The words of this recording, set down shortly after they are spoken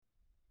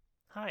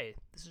Hi,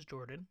 this is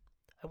Jordan.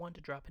 I wanted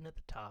to drop in at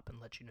the top and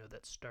let you know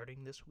that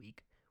starting this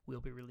week, we'll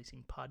be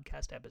releasing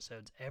podcast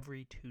episodes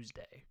every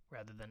Tuesday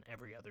rather than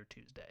every other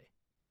Tuesday.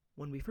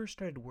 When we first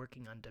started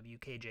working on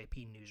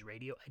WKJP News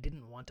Radio, I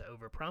didn't want to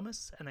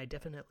overpromise, and I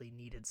definitely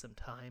needed some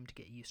time to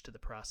get used to the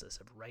process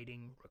of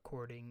writing,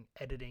 recording,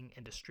 editing,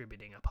 and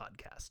distributing a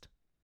podcast.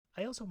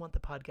 I also want the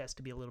podcast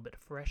to be a little bit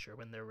fresher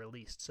when they're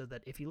released, so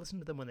that if you listen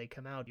to them when they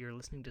come out, you're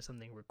listening to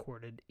something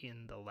recorded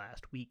in the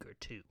last week or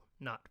two,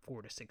 not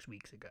 4 to 6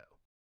 weeks ago.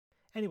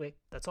 Anyway,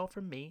 that's all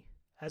from me.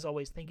 As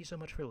always, thank you so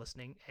much for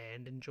listening,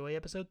 and enjoy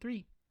episode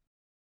 3.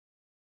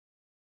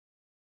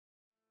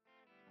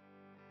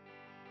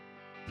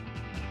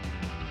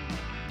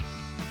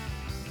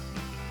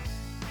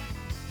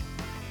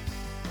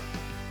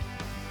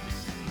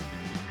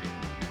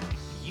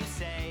 You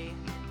say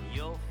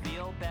you'll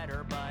feel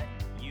better, but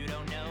you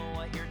don't know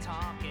what you're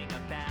talking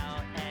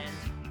about. And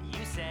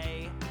you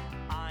say,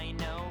 I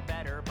know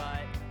better,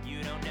 but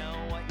you don't know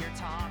what you're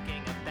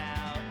talking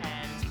about.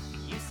 And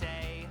you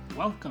say...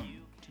 Welcome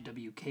to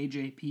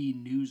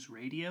WKJP News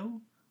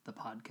Radio, the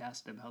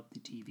podcast about the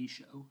TV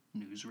show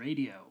News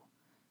Radio.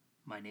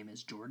 My name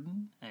is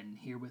Jordan, and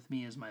here with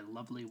me is my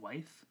lovely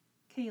wife,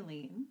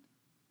 Kayleen.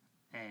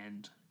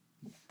 and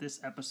this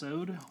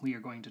episode we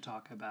are going to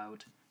talk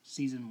about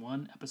Season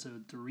 1,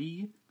 Episode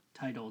 3,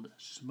 titled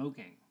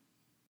Smoking.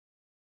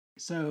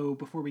 So,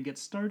 before we get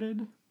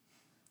started,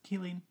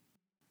 Kayleen,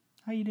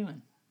 how you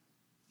doing?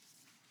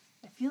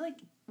 I feel like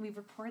we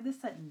record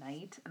this at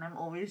night, and I'm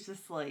always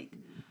just like,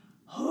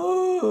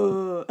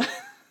 oh,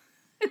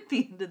 at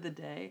the end of the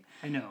day.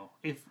 I know,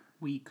 if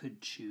we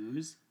could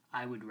choose,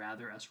 I would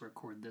rather us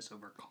record this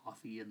over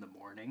coffee in the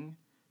morning.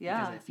 Yeah.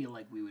 Because I feel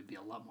like we would be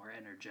a lot more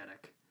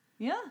energetic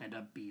Yeah, and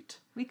upbeat.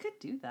 we could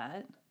do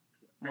that.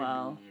 I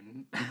Well,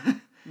 mean,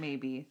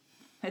 maybe.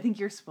 I think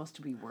you're supposed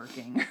to be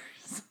working.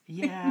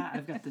 yeah,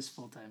 I've got this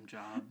full-time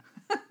job.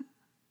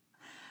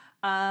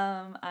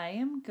 I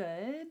am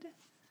good.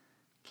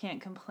 Can't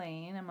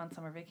complain. I'm on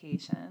summer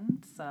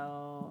vacation,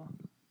 so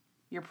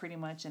you're pretty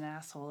much an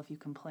asshole if you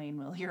complain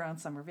while you're on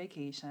summer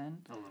vacation.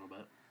 A little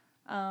bit.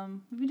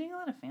 We've been doing a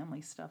lot of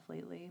family stuff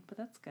lately, but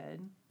that's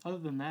good. Other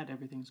than that,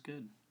 everything's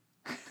good.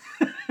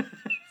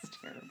 It's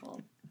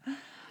terrible.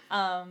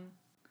 I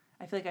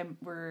feel like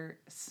we're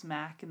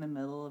smack in the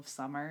middle of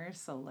summer,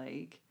 so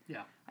like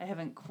Yeah. I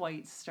haven't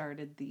quite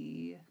started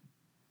the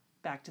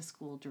back to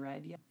school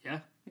dread yet. Yeah.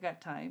 I got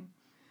time.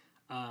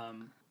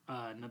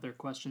 Another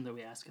question that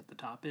we ask at the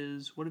top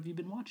is, what have you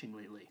been watching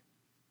lately?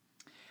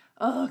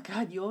 Oh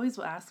God, you always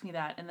will ask me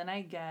that, and then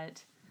I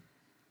get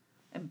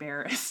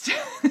embarrassed.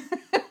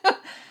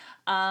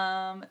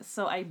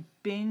 So I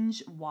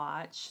binge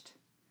watched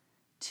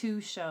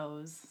 2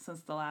 shows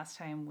since the last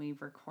time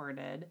we've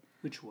recorded.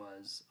 Which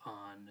was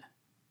on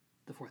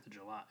the 4th of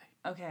July.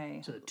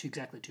 Okay. So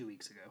exactly 2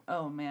 weeks ago.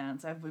 Oh man,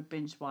 so I've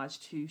binge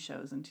watched 2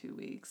 shows in 2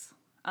 weeks.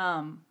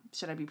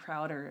 Should I be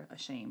proud or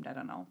ashamed? I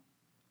don't know.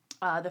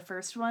 The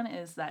first one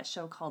is that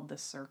show called The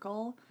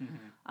Circle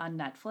on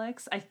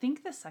Netflix. I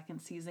think the second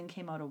season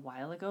came out a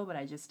while ago, but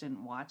I just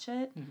didn't watch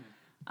it.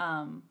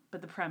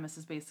 But the premise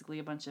is basically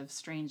a bunch of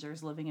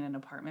strangers living in an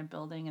apartment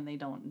building, and they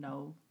don't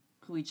know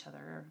who each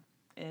other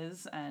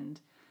is, and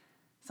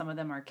some of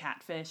them are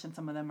catfish, and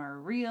some of them are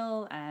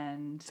real,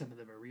 and Some of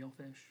them are real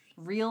fish.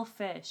 real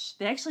fish.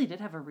 They actually did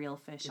have a real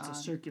fish It's on. a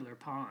circular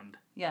pond.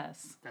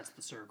 Yes. That's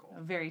the circle.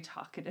 A very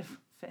talkative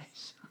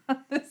fish.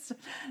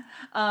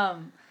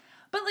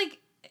 But like,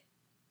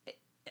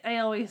 I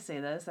always say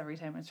this every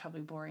time. It's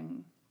probably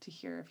boring to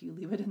hear if you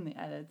leave it in the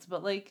edits,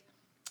 but like,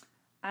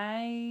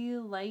 I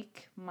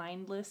like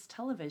mindless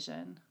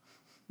television,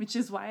 which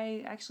is why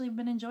I actually have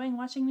been enjoying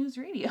watching news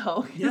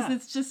radio. Because Yeah.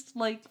 it's just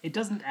like, It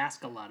doesn't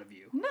ask a lot of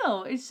you.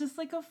 no, it's just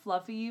like a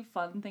fluffy,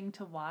 fun thing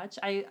to watch.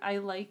 I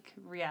like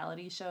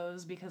reality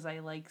shows because I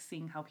like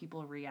seeing how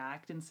people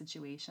react in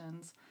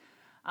situations.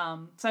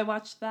 So I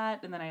watched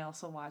that, and then I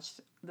also watched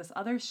this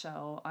other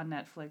show on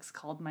Netflix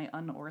called My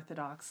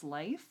Unorthodox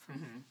Life.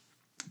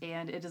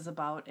 And it is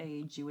about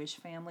a Jewish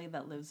family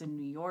that lives in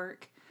New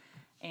York,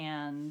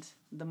 and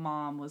the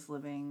mom was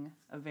living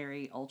a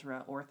very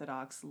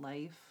ultra-Orthodox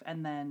life,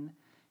 and then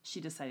she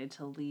decided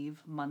to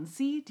leave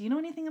Muncie. Do you know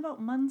anything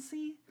about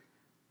Muncie?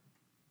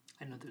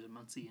 I know there's a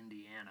Muncie,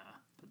 Indiana,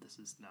 but this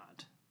is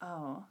not.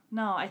 Oh,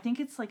 no, I think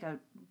it's like a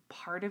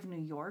part of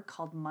New York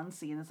called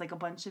Muncie, and it's like a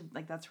bunch of,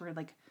 like, that's where,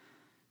 like,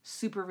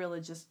 super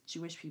religious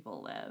Jewish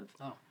people live.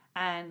 Oh.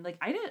 And, like,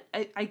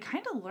 I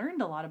kind of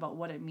learned a lot about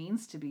what it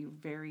means to be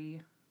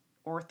very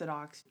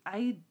Orthodox.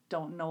 I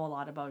don't know a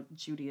lot about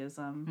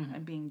Judaism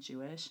and being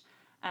Jewish.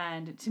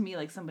 And to me,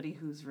 like, somebody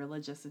who's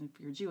religious and if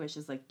you're Jewish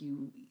is, like,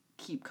 you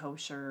keep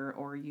kosher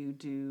or you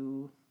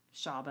do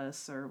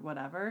Shabbos or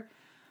whatever.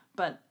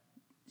 But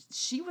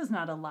she was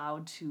not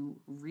allowed to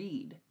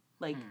read.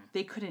 Like,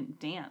 they couldn't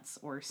dance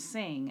or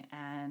sing,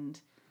 and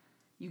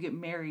you get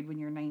married when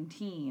you're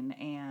 19,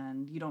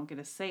 and you don't get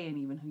a say in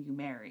even who you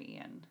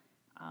marry. And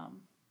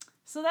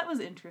so that was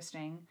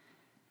interesting.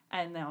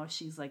 And now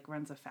she's, like,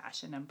 runs a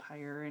fashion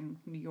empire in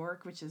New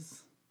York, which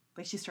is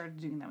Like, she started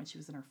doing that when she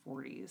was in her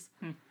 40s.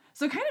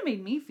 So it kind of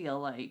made me feel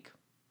like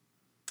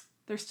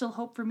there's still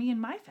hope for me in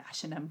my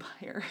fashion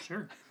empire.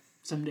 Sure.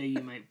 Someday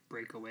you might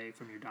break away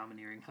from your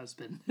domineering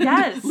husband.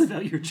 Yes. Live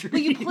out your dream. Will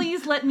you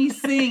please let me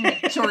sing,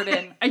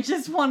 Jordan? I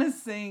just want to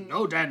sing.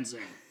 No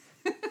dancing.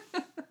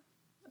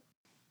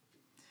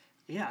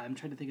 Yeah, I'm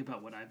trying to think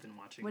about what I've been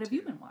watching. What have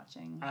you been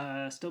watching?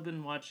 I have still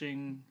been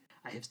watching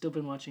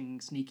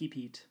Sneaky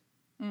Pete,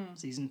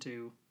 season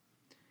 2.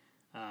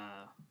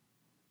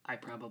 I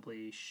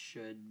probably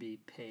should be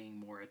paying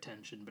more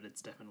attention, but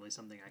it's definitely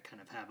something I kind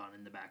of have on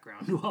in the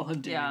background while I'm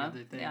doing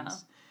other things.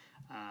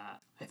 Yeah.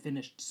 I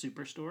finished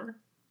Superstore.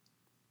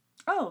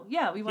 Oh,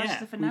 yeah, we watched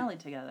the finale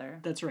together.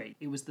 That's right.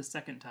 It was the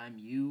second time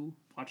you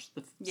watched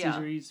the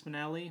series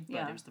finale,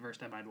 but it was the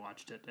first time I'd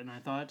watched it. And I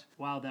thought,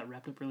 wow, that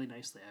wrapped up really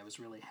nicely. I was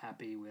really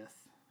happy with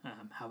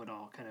how it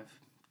all kind of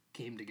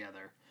came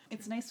together.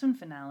 It's nice when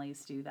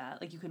finales do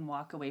that. Like, you can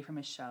walk away from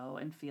a show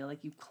and feel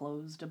like you've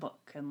closed a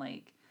book and,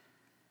 like,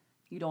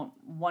 you don't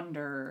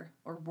wonder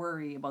or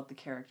worry about the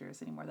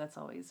characters anymore. That's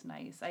always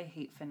nice. I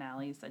hate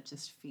finales that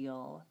just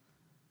feel,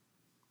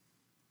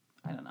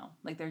 I don't know,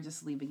 like they're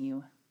just leaving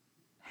you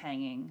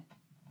hanging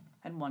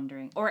and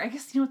wondering. Or I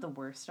guess, you know what the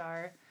worst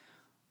are?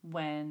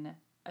 When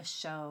a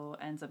show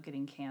ends up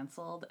getting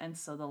canceled and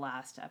so the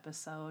last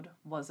episode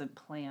wasn't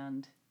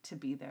planned to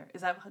be there.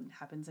 Is that what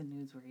happens in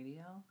news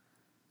radio?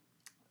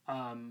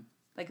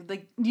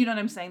 Like, you know what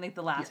I'm saying? Like,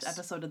 the last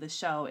episode of the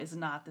show is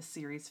not the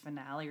series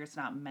finale, or it's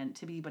not meant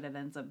to be, but it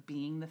ends up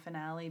being the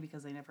finale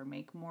because they never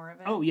make more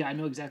of it. Oh, yeah, I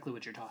know exactly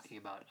what you're talking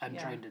about. I'm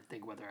trying to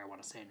think whether I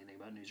want to say anything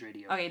about news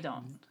radio. Okay,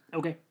 don't.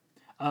 Okay.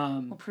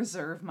 We'll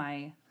preserve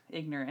my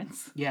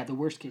ignorance. Yeah, the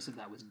worst case of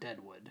that was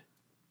Deadwood.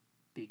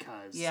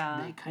 Because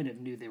they kind of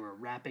knew they were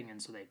wrapping,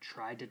 and so they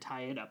tried to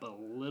tie it up a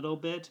little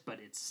bit, but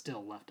it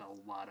still left a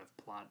lot of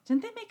plot.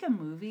 Didn't they make a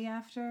movie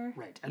after?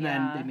 Right, and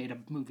then they made a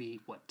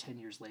movie, 10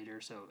 years later,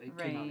 so it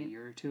came out a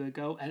year or two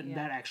ago, and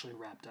that actually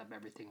wrapped up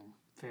everything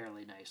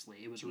fairly nicely.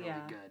 It was really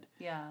good.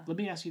 Yeah. Let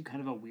me ask you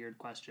kind of a weird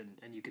question,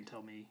 and you can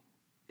tell me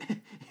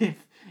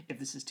if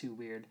this is too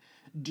weird.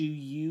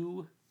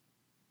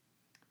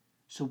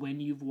 So when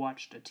you've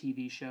watched a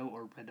TV show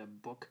or read a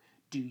book,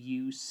 do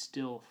you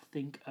still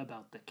think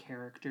about the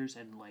characters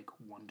and, like,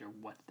 wonder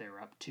what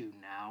they're up to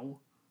now?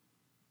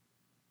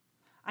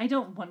 I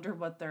don't wonder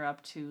what they're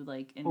up to,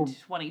 like, in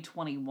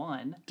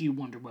 2021. Do you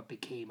wonder what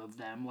became of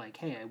them? Like,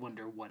 hey, I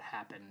wonder what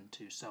happened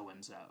to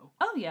so-and-so.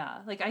 Oh,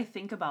 yeah. Like, I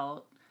think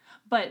about...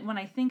 But when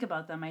I think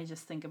about them, I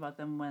just think about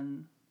them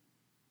when...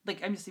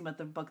 Like, I'm just thinking about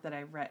the book that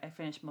I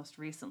finished most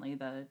recently,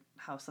 The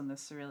House on the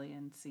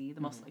Cerulean Sea, the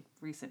most, like,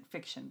 recent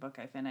fiction book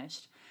I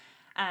finished.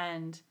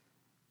 And...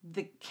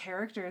 the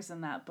characters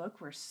in that book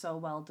were so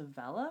well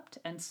developed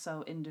and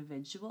so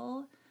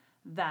individual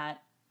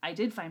that I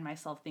did find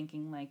myself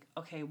thinking, like,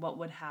 okay, what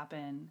would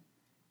happen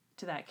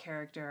to that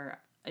character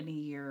in a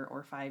year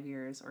or 5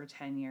 years or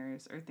 10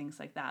 years or things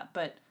like that.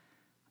 But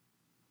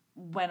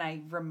when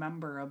I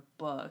remember a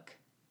book,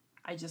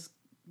 I just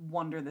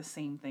wonder the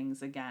same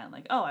things again.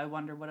 Like, oh, I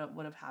wonder what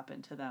would have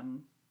happened to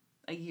them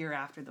a year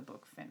after the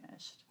book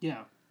finished.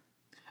 Yeah.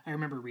 I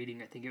remember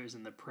reading, I think it was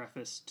in the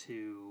preface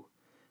to...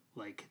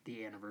 like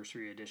the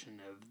anniversary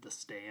edition of The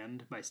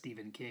Stand by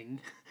Stephen King,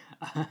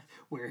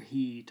 where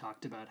he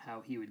talked about how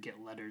he would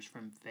get letters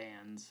from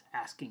fans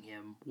asking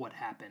him what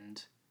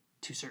happened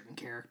to certain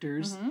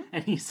characters.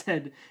 And he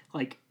said,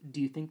 like,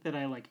 do you think that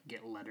I, like,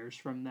 get letters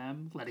from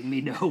them letting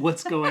me know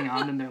what's going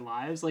on in their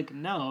lives? Like,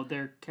 no,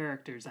 they're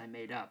characters I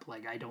made up.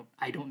 Like, I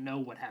don't know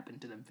what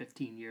happened to them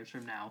 15 years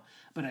from now.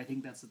 But I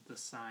think that's the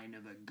sign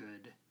of a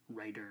good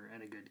writer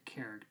and a good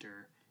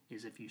character,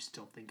 is if you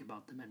still think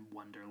about them and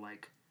wonder,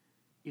 like,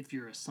 if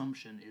your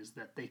assumption is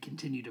that they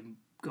continue to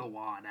go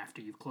on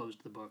after you've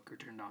closed the book or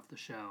turned off the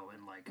show,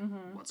 and, like,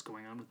 what's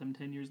going on with them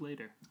 10 years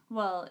later.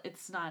 Well,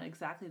 it's not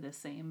exactly the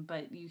same,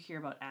 but you hear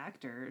about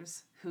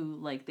actors who,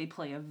 like, they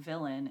play a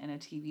villain in a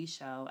TV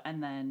show,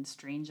 and then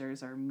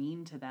strangers are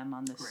mean to them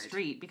on the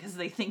street because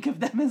they think of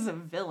them as a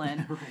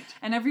villain.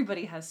 And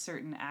everybody has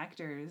certain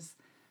actors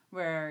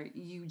where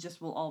you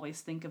just will always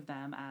think of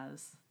them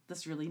as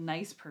this really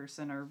nice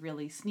person or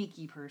really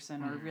sneaky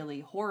person or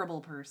really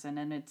horrible person,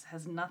 and it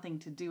has nothing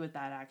to do with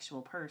that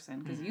actual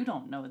person because you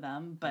don't know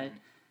them, but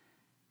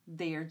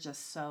they are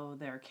just so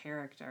their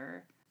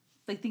character.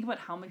 Like, think about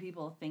how many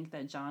people think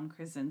that John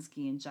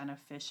Krasinski and Jenna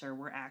Fisher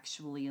were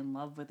actually in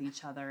love with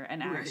each other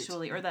and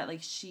actually, or that,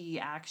 like, she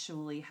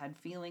actually had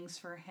feelings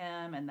for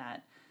him, and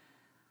that,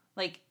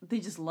 like, they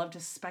just love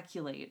to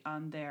speculate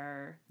on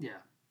their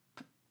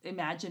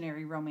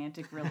imaginary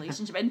romantic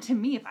relationship. And to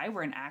me, if I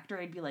were an actor,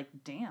 I'd be like,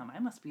 damn, I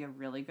must be a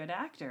really good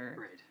actor.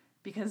 Right.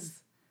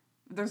 Because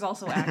there's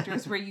also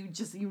actors where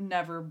you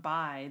never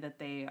buy that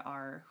they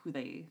are who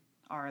they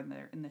are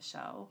in the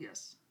show.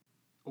 Yes.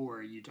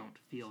 Or you don't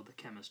feel the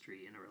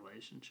chemistry in a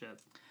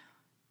relationship.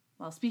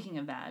 Well, speaking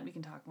of that, we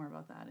can talk more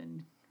about that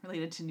and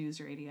related to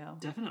news radio.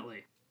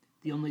 Definitely.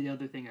 The only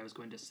other thing I was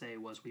going to say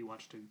was we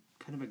watched a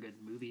kind of a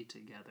good movie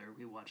together.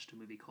 We watched a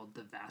movie called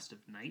The Vast of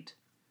Night.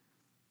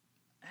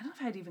 I don't know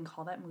if I'd even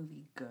call that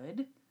movie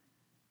good.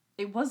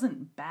 it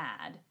wasn't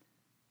bad.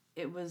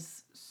 It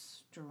was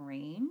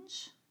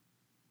strange.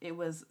 It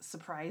was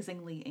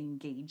surprisingly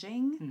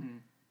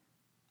engaging.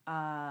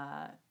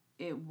 Mm-hmm.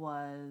 It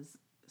was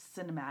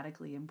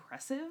cinematically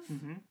impressive.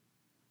 Mm-hmm.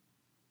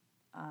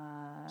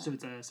 So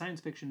it's a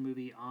science fiction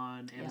movie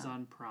on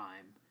Amazon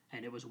Prime,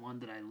 and it was one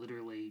that I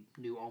literally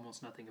knew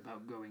almost nothing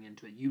about going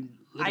into it. You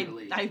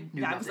literally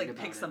knew I was nothing like,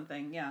 about pick it.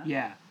 something, yeah.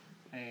 Yeah,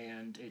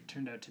 and it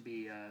turned out to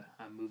be a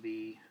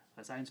movie,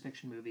 a science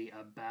fiction movie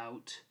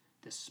about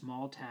this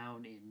small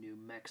town in New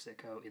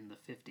Mexico in the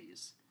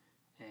 50s.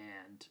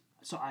 And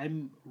so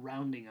I'm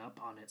rounding up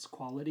on its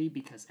quality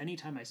because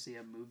anytime I see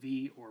a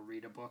movie or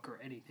read a book or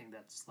anything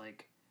that's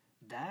like,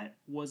 that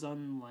was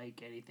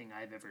unlike anything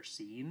I've ever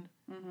seen.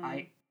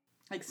 Like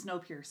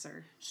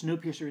Snowpiercer.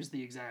 Snowpiercer is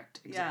the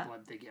exact example Yeah.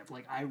 I'm thinking of.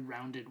 Like, I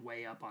rounded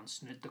way up on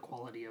the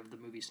quality of the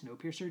movie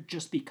Snowpiercer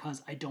just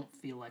because I don't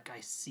feel like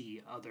I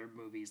see other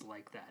movies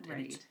like that. Right.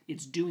 And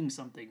it's doing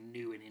something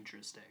new and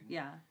interesting.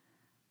 Yeah.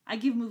 I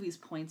give movies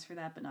points for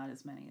that, but not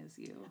as many as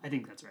you. I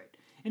think that's right.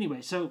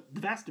 Anyway, so The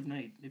Vast of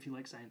Night, if you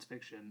like science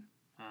fiction,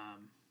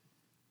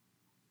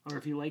 or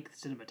if you like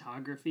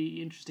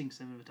cinematography, interesting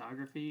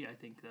cinematography, I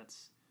think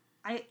that's...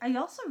 I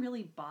also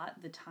really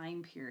bought the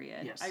time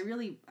period. Yes.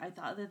 I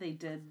thought that they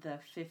did the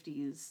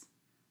 50s,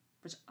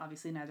 which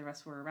obviously neither of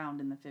us were around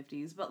in the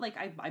 50s, but like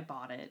I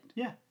bought it.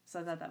 Yeah. So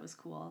I thought that was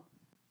cool.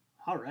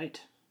 All right.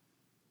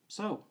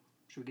 So,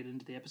 should we get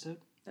into the episode?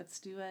 Let's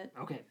do it.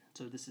 Okay,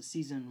 so this is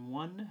Season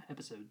 1,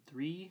 Episode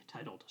 3,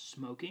 titled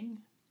Smoking.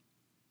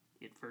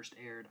 It first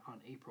aired on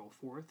April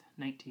 4th,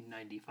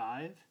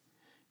 1995.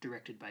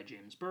 Directed by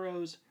James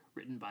Burrows.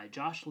 Written by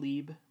Josh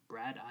Lieb,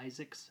 Brad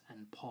Isaacs,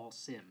 and Paul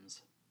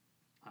Sims.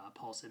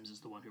 Paul Sims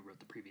is the one who wrote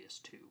the previous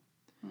two.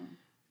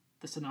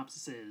 The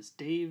synopsis is,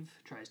 Dave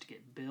tries to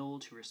get Bill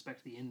to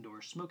respect the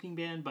indoor smoking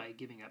ban by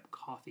giving up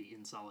coffee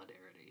in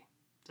solidarity.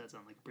 Does that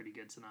sound like a pretty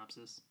good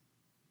synopsis?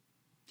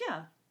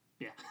 Yeah.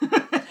 Yeah.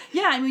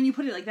 Yeah, I mean, you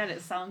put it like that,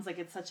 it sounds like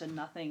it's such a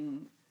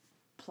nothing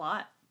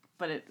plot,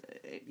 but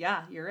it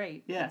yeah, you're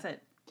right. Yeah. That's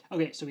it.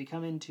 Okay, so we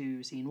come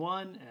into Scene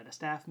 1 at a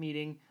staff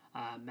meeting.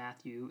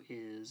 Matthew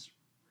is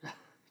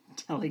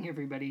telling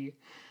everybody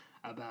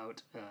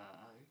about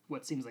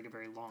what seems like a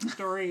very long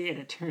story, and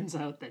it turns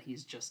out that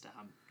he's just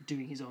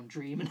doing his own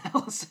dream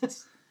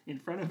analysis in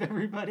front of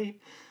everybody.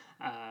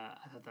 I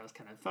thought that was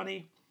kind of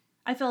funny.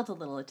 I felt a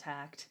little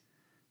attacked.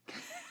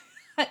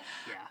 Yeah.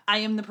 I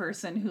am the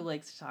person who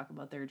likes to talk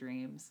about their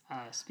dreams.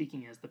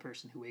 Speaking as the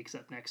person who wakes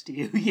up next to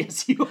you,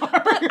 yes, you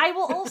are. But I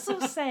will also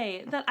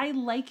say that I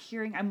like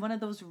hearing, I'm one of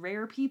those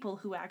rare people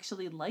who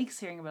actually likes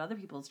hearing about other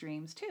people's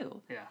dreams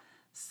too. Yeah.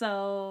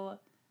 So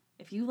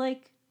if you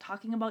like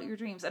talking about your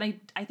dreams, and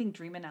I think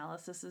dream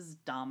analysis is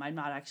dumb. I'm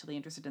not actually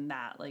interested in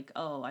that. Like,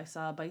 oh, I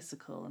saw a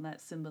bicycle and that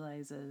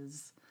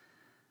symbolizes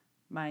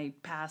my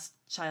past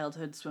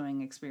childhood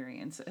swimming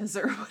experiences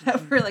or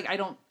whatever. Like, I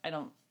don't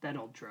That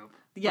old trope.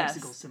 Yes.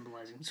 Bicycle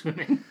symbolizing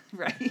swimming.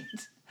 right.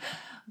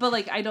 But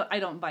like, I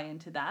don't buy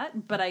into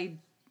that, but I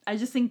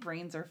just think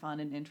brains are fun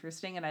and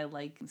interesting, and I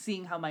like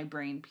seeing how my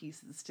brain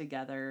pieces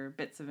together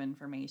bits of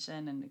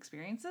information and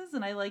experiences,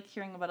 and I like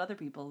hearing about other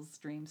people's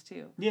dreams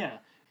too. Yeah.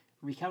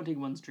 Recounting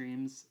one's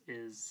dreams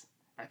is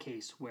a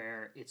case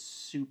where it's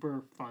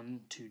super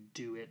fun to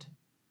do it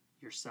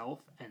yourself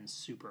and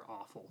super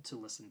awful to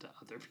listen to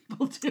other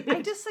people do it.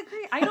 I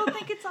disagree. I don't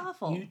think it's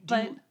awful.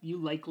 You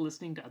like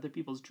listening to other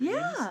people's dreams?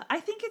 Yeah, I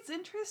think it's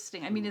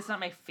interesting. I mean, it's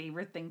not my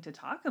favorite thing to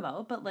talk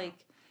about, but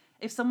like,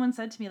 if someone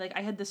said to me, like,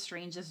 I had the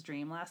strangest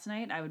dream last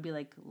night, I would be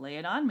like, lay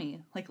it on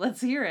me. Like, let's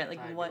hear it. Like,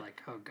 I'd what? be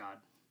like, oh God.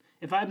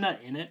 If I'm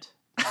not in it,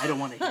 I don't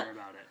want to hear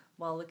about it.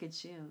 Well, look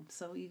at you.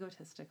 So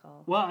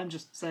egotistical. Well, I'm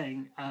just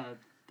saying,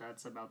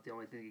 that's about the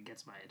only thing that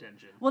gets my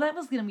attention. Well, that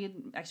was going to be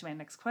actually my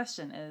next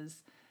question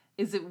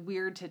is it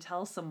weird to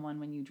tell someone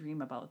when you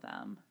dream about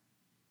them?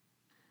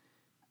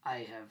 I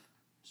have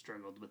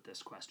struggled with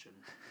this question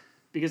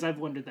because I've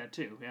wondered that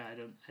too. Yeah, I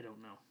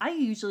don't know. I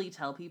usually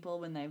tell people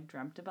when they've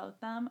dreamt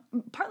about them,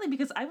 partly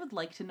because I would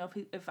like to know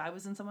if I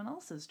was in someone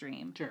else's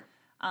dream. Sure.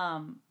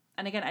 And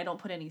again, I don't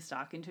put any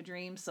stock into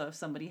dreams, so if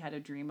somebody had a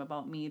dream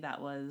about me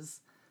that was,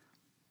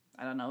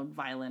 I don't know,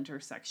 violent or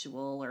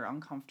sexual or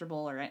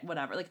uncomfortable or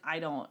whatever, like, I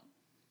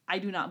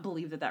do not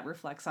believe that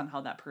reflects on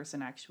how that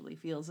person actually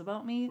feels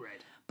about me.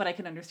 Right. But I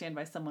can understand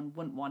why someone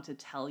wouldn't want to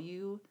tell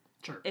you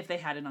Sure. if they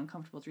had an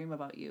uncomfortable dream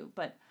about you.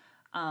 But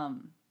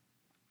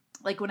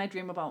like when I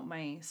dream about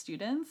my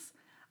students,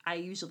 I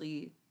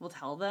usually will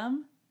tell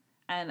them,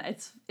 and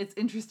it's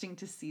interesting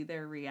to see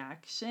their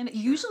reaction. Sure.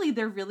 Usually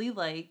they're really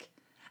like,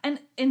 and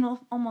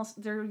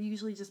almost they're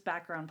usually just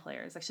background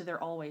players. Actually,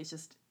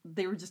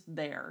 they were just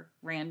there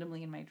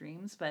randomly in my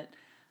dreams, but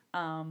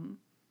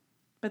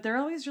they're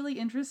always really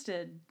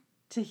interested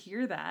to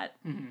hear that.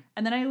 Mm-hmm.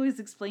 And then I always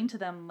explain to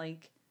them,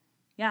 like,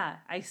 yeah,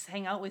 I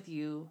hang out with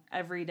you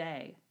every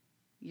day.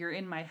 You're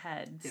in my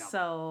head. Yeah.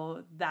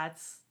 So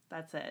that's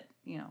it,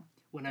 you know.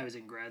 When I was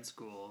in grad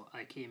school,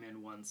 I came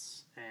in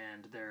once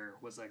and there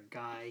was a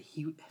guy,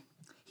 he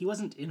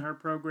wasn't in our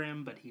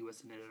program, but he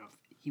was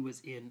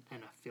in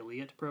an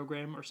affiliate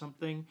program or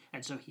something,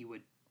 and so he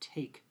would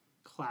take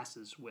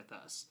classes with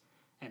us,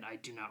 and I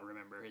do not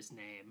remember his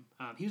name.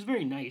 He was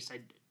very nice.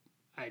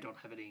 I don't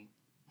have any,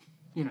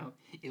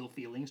 ill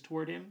feelings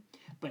toward him,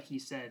 but he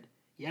said,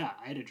 yeah,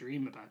 I had a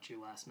dream about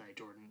you last night,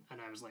 Jordan.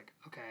 And I was like,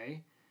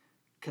 okay,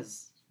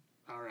 because,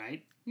 all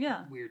right.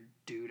 Yeah. Weird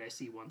dude I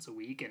see once a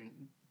week and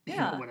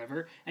Yeah.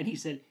 whatever. And he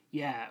said,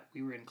 yeah,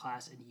 we were in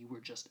class and you were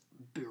just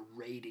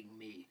berating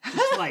me.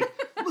 Just like,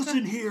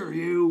 listen here,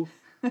 you.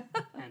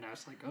 And I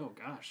was like, oh,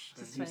 gosh.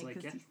 And Just he was funny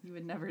like, yeah. because you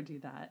would never do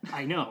that.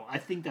 I know. I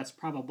think that's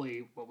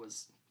probably what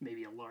was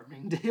maybe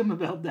alarming to him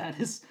about that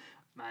is,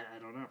 I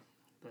don't know.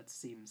 That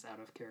seems out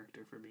of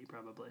character for me,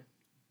 probably.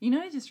 You know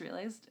what I just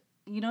realized?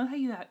 You know how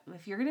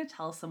if you're going to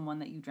tell someone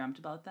that you dreamt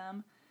about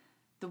them,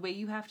 the way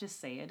you have to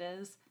say it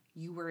is,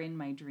 you were in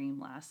my dream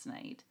last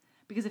night.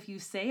 Because if you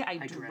say, I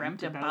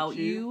dreamt about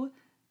you,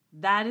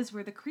 that is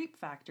where the creep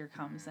factor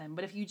comes in.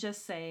 But if you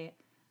just say,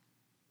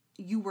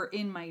 you were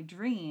in my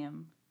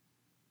dream,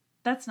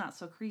 that's not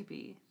so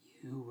creepy.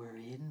 You were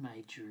in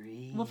my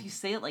dream. Well, if you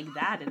say it like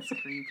that, it's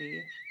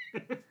creepy.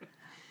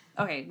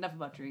 Okay, enough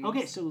about dreams.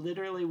 Okay, so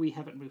literally we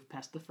haven't moved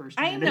past the first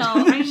I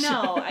minute.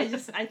 know.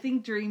 I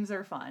think dreams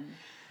are fun.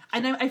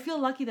 Sure. And I feel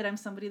lucky that I'm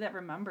somebody that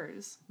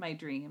remembers my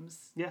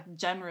dreams. Yeah.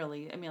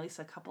 Generally. I mean, at least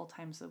a couple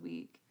times a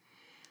week.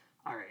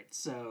 All right,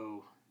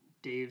 so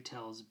Dave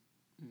tells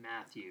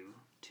Matthew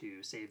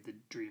to save the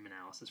dream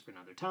analysis for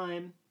another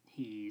time.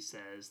 He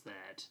says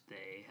that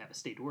they have a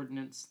state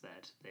ordinance,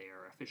 that they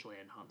are officially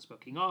a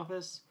non-smoking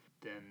office.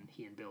 Then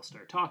he and Bill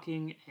start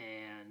talking,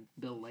 and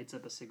Bill lights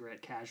up a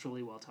cigarette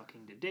casually while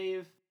talking to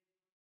Dave.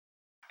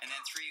 And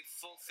then 3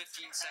 full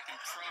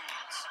 15-second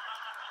promos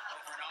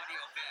over an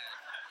audio bed.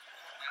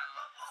 Now,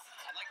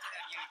 I'd like to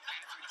have you and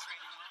Catherine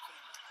trading off.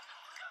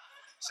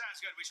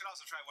 Sounds good. We should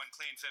also try one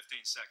clean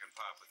 15-second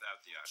pop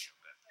without the audio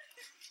bed.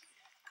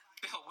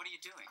 Bill, what are you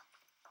doing?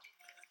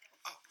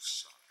 Oh,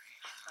 sorry.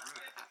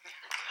 Rude.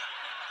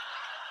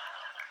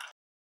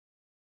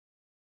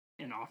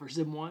 And offers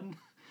him one,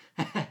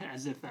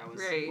 as if that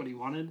was what he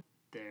wanted.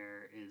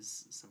 There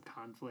is some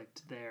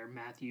conflict there.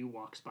 Matthew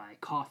walks by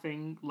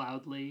coughing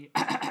loudly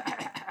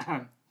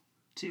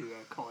to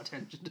call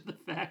attention to the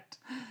fact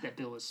that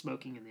Bill is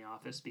smoking in the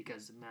office,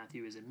 because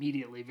Matthew is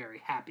immediately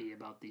very happy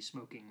about the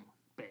smoking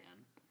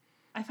ban.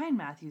 I find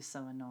Matthew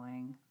so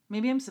annoying.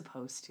 Maybe I'm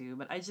supposed to,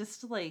 but I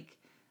just don't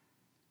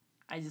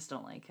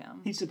like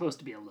him. He's supposed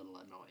to be a little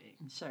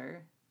annoying.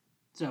 Sure.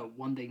 So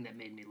one thing that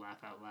made me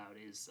laugh out loud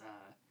is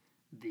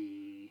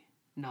the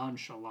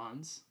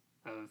nonchalance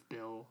of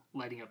Bill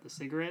lighting up the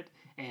cigarette,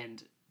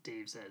 and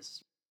Dave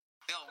says,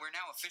 Bill, we're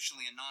now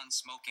officially a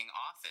non-smoking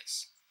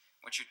office.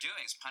 What you're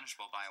doing is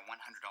punishable by a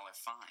 $100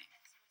 fine.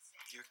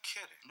 You're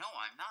kidding. No,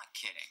 I'm not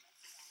kidding.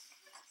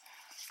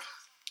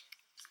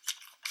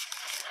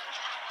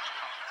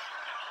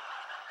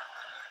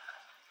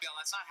 Bill,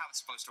 that's not how it's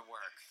supposed to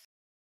work.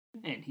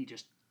 and he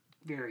just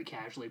very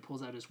casually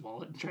pulls out his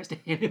wallet and tries to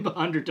hand him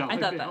 $100 bill. I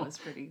thought that was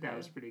pretty good. That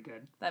was pretty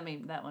good. That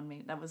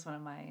was one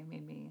of my,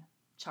 made me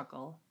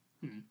chuckle,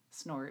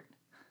 snort.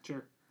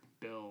 Sure.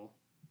 Bill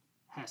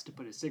has to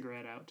put his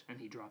cigarette out, and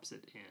he drops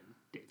it in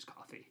Dave's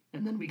coffee.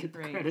 And then we get the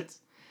credits.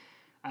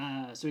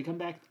 So we come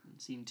back,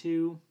 scene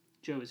 2.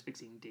 Joe is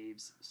fixing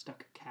Dave's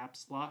stuck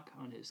caps lock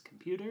on his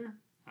computer.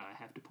 I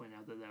have to point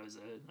out that was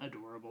an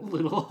adorable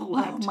little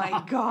laptop. Oh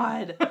my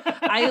god.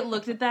 I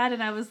looked at that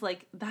and I was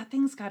like, that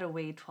thing's got to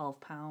weigh 12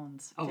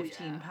 pounds,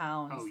 15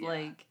 pounds. Oh, yeah.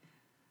 Like,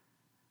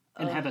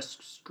 and have a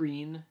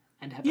screen,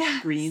 a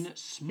screen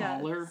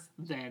smaller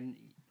than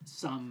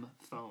some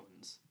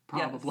phones,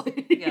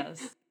 probably.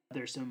 Yes.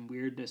 There's some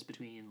weirdness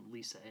between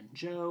Lisa and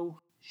Joe.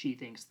 She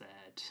thinks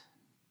that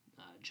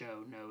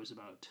Joe knows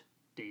about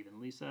Dave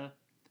and Lisa.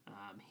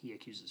 He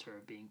accuses her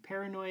of being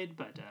paranoid,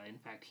 but in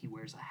fact he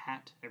wears a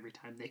hat every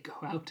time they go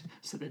out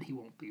so that he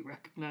won't be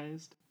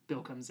recognized.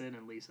 Bill comes in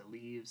and Lisa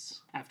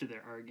leaves after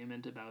their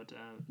argument about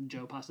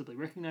Joe possibly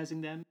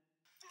recognizing them.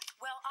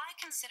 Well, I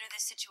consider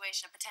this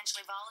situation a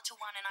potentially volatile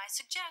one, and I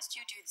suggest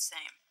you do the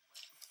same.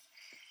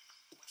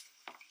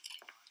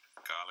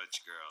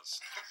 College girls.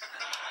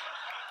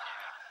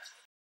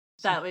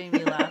 That made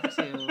me laugh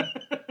too.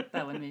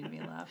 That one made me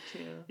laugh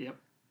too. Yep.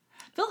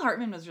 Phil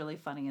Hartman was really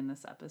funny in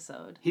this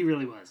episode. He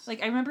really was.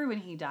 Like, I remember when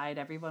he died,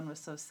 everyone was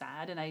so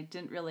sad, and I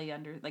didn't really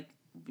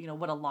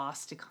what a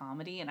loss to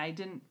comedy, and I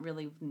didn't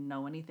really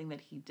know anything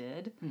that he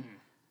did. Mm-hmm.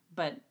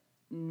 But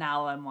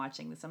now I'm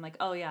watching this, I'm like,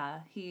 oh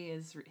yeah, he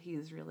is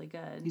really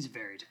good. He's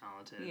very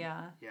talented.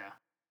 Yeah. Yeah.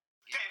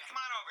 Dave,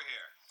 come on over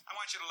here. I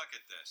want you to look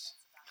at this.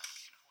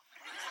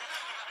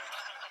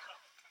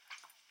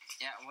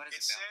 Yeah, what is it,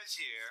 It Bill? says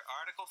here,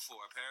 Article 4,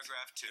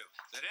 Paragraph 2,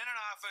 that in an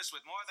office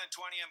with more than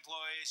 20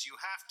 employees, you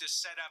have to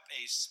set up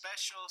a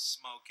special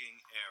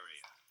smoking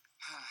area.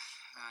 Oh,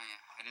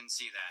 yeah, I didn't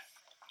see that.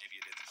 Maybe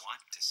you didn't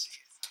want to see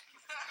it.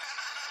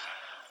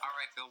 All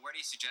right, Bill, where do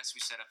you suggest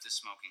we set up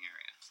this smoking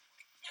area?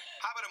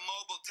 How about a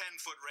mobile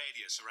 10-foot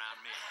radius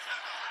around me?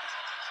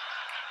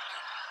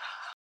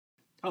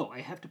 Oh,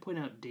 I have to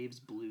point out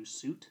Dave's blue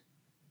suit.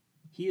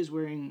 He is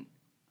wearing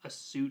a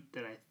suit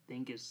that I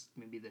think is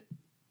maybe the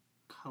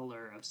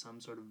color of some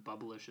sort of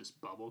bubblicious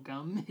bubble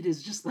gum. It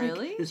is just like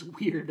Really? this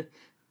weird,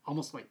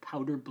 almost like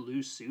powder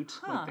blue suit,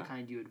 like the Huh.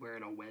 kind you would wear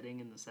at a wedding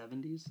in the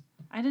 70s.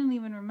 I didn't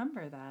even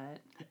remember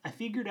that. I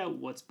figured out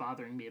what's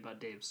bothering me about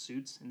Dave's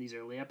suits in these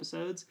early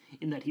episodes,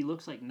 in that he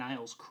looks like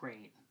Niles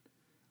Crane.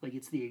 Like,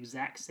 it's the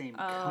exact same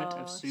cut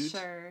Oh, of suit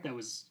sure. that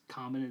was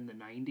common in the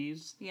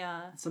 90s.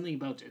 Yeah. Something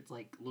about it,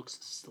 like, looks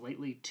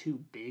slightly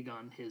too big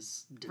on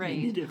his Right.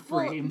 diminutive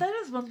Well, frame. that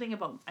is one thing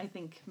about, I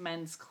think,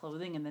 men's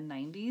clothing in the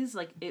 90s.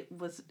 Like,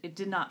 it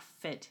did not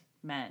fit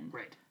men.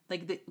 Right.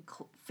 Like, the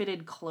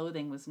fitted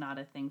clothing was not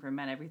a thing for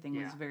men. Everything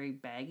was Yeah. very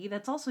baggy.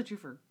 That's also true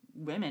for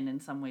women in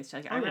some ways.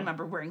 Like, Oh, I yeah.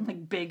 remember wearing,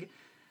 like, big,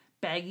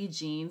 baggy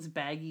jeans,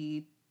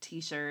 baggy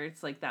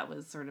t-shirts. Like, that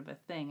was sort of a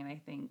thing. And I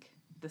think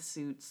the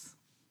suits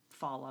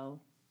follow.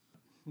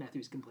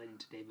 Matthew's complaining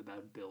to Dave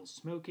about Bill's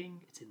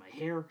smoking. It's in my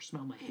hair.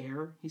 Smell my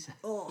hair, he said.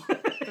 Oh,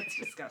 that's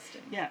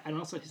disgusting. Yeah, and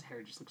also his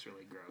hair just looks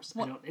really gross.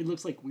 Well, it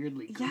looks like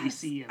weirdly Yes,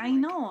 greasy. And I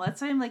know.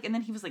 That's why I'm like, and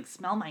then he was like,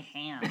 smell my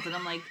hands. And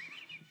I'm like,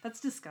 that's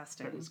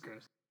disgusting. That is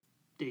gross.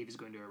 Dave is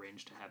going to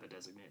arrange to have a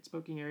designated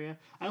smoking area.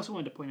 I also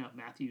wanted to point out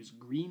Matthew's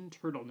green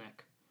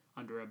turtleneck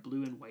under a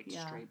blue and white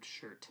Yeah. striped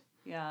shirt.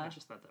 Yeah. I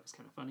just thought that was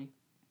kind of funny.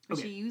 Which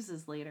Okay. he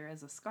uses later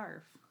as a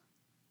scarf.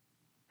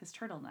 His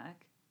turtleneck.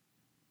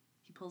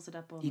 He pulls it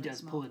up over He his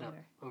does mouth pull it up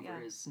later. over Yeah.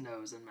 his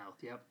nose and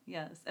mouth. Yep.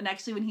 Yes. And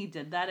actually, when he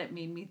did that, it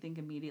made me think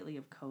immediately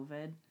of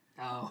COVID,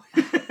 Oh.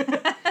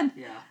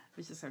 Yeah.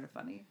 which is sort of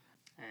funny.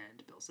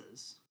 And Bill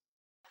says,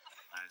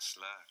 Nice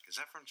luck. Is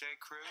that from J.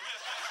 Crew?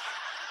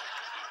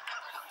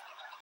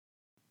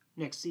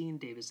 next scene,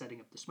 Dave is setting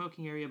up the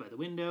smoking area by the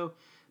window.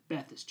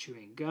 Beth is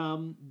chewing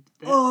gum.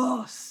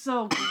 Oh,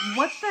 so good.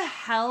 What the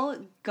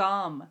hell?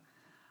 Gum.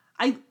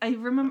 I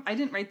remember, I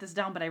didn't write this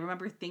down, but I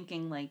remember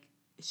thinking, like,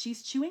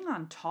 she's chewing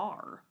on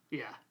tar.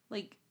 Yeah.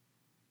 Like,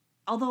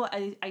 although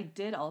I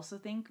did also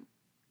think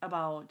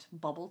about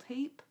bubble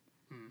tape.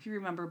 If you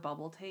remember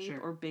bubble tape Sure.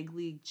 or Big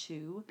League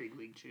Chew, Big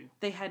League Chew.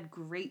 they had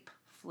grape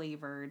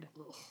flavored.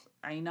 Ugh.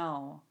 I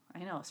know.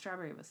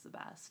 Strawberry was the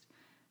best.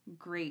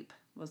 Grape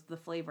was the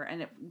flavor,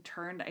 and it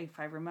turned, if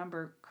I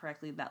remember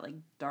correctly, that like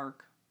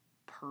dark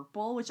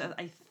purple, which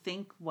I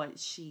think what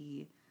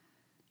she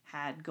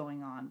had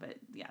going on. But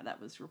yeah, that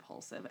was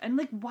repulsive. And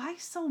like, why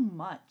so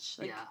much?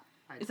 Like,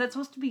 Yeah. is that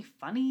supposed to be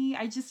funny?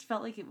 I just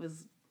felt like it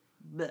was.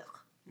 Blech.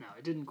 No,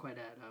 it didn't quite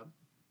add up.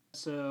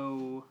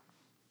 So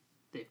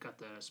they've got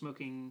the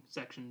smoking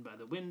section by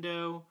the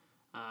window.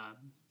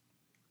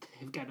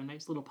 They've got a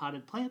nice little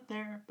potted plant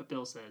there, but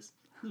Bill says,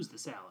 "Who's the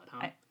salad,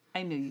 huh?"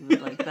 I knew you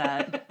would like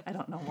that. I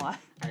don't know why.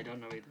 I don't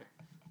know either.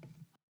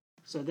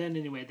 So then,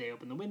 anyway, they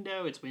open the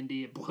window. It's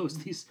windy. It blows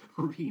these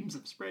reams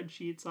of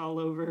spreadsheets all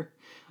over.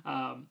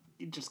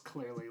 It just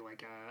clearly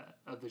like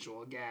a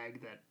visual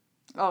gag that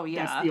Oh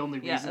yeah, that's the only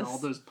reason yes. all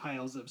those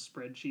piles of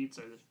spreadsheets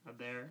are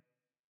there.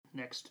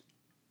 Next,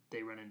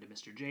 they run into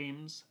Mr.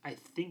 James. I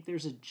think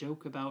there's a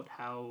joke about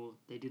how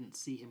they didn't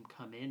see him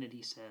come in, and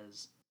he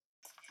says,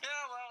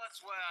 Yeah, well, that's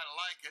the way I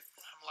like it.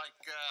 I'm like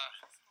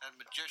that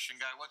magician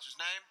guy. What's his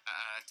name?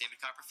 David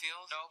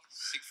Copperfield? Nope.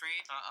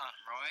 Siegfried?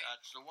 Roy?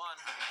 That's the one.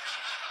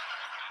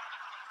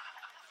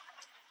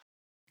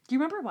 Do you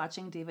remember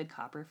watching David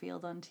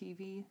Copperfield on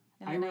TV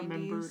in the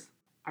 90s?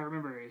 I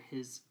remember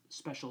his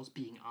specials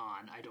being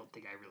on. I don't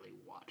think I really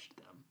watched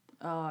them.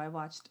 Oh, I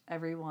watched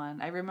every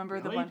one. I remember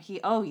the Really? one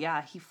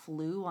he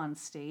flew on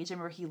stage. I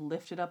remember he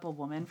lifted up a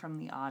woman from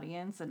the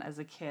audience, and as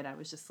a kid, I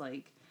was just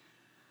like,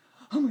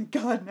 oh my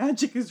god,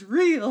 magic is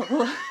real.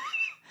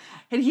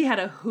 And he had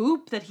a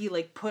hoop that he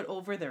like put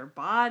over their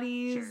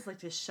bodies, Sure. like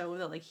to show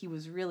that like he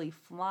was really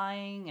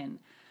flying. And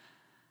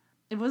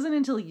it wasn't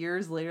until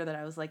years later that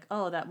I was like,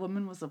 oh, that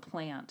woman was a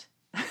plant.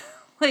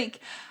 Like,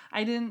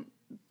 I didn't,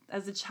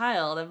 as a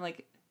child, I'm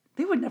like,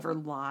 they would never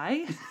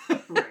lie.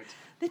 Right.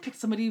 They picked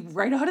somebody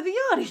right out of the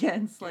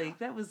audience. Like,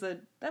 that was a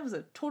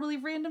totally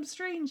random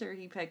stranger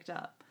he picked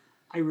up.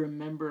 I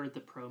remember the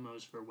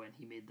promos for when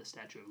he made the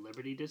Statue of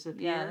Liberty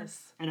disappear.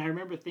 Yes. And I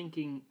remember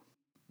thinking,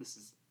 this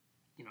is,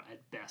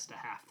 at best a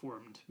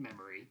half-formed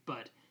memory,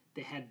 but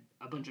they had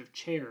a bunch of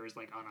chairs,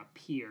 like, on a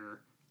pier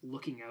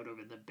looking out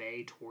over the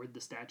bay toward the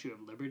Statue of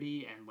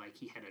Liberty, and, like,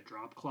 he had a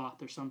drop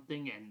cloth or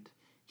something, and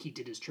he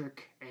did his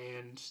trick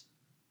and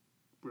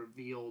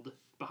revealed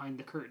behind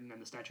the curtain,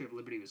 and the Statue of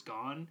Liberty was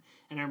gone.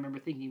 And I remember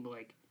thinking,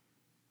 like,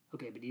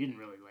 okay, but he didn't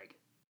really, like,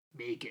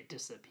 make it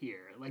disappear.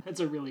 Like, that's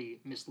a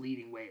really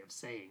misleading way of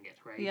saying it,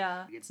 right?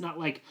 Yeah. It's not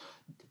like,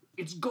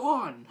 it's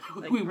gone!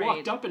 Like, we right.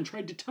 walked up and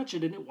tried to touch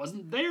it, and it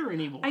wasn't there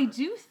anymore. I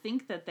do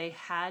think that they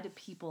had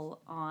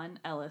people on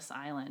Ellis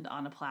Island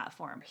on a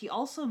platform. He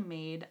also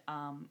made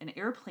an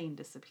airplane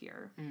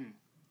disappear. Mm.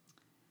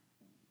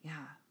 Yeah.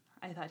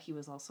 I thought he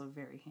was also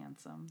very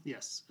handsome.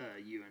 Yes,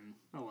 you and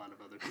a lot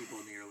of other people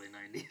in the early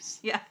 90s.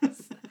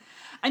 Yes.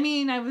 I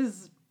mean, I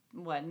was,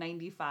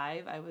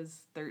 95? I was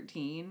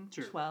 13,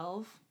 Sure.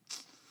 12.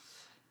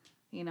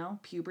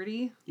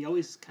 Puberty. He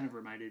always kind of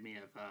reminded me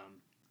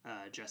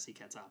of Jesse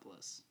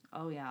Katsopoulos.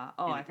 Oh, yeah.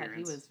 Oh, In I thought he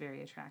appearance. was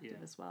very attractive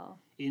Yeah. as well.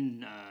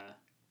 In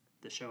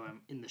the show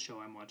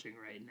I'm watching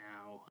right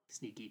now,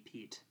 Sneaky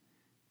Pete,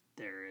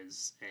 there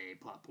is a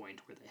plot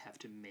point where they have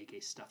to make a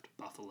stuffed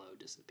buffalo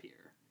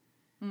disappear.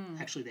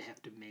 Actually,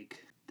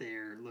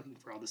 they're looking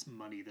for all this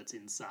money that's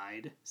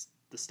inside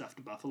the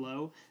stuffed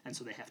buffalo, and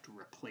so they have to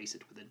replace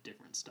it with a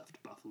different stuffed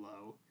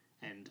buffalo,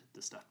 and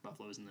the stuffed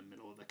buffalo is in the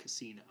middle of a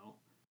casino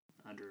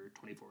under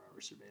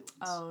 24-hour surveillance.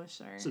 Oh,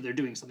 sure. So they're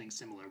doing something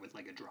similar with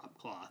like a drop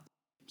cloth.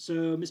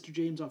 So Mr.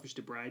 James offers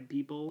to bribe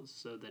people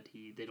so that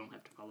they don't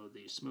have to follow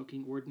the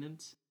smoking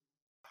ordinance.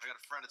 I got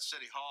a friend at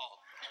City Hall.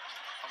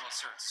 Oh, well,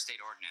 sir, it's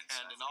state ordinance.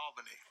 And in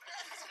Albany.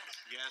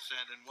 Yes,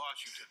 and in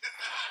Washington.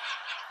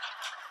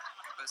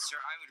 But, sir,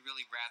 I would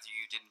really rather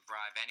you didn't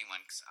bribe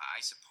anyone, because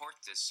I support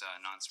this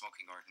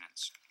non-smoking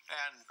ordinance.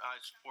 And I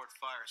support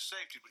fire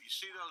safety, but you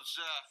see those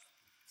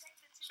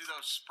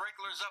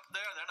sprinklers up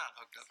there? They're not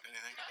hooked up to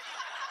anything.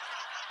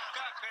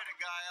 I paid a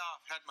guy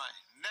off, had my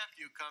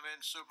nephew come in,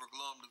 super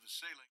glue him to the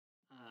ceiling.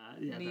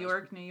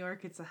 New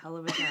York, it's a hell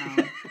of a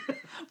town.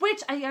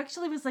 Which I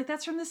actually was like,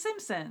 that's from The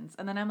Simpsons.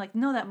 And then I'm like,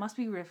 no, that must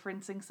be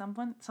referencing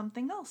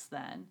something else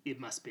then. It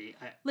must be.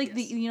 Yes.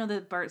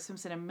 the Bart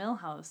Simpson and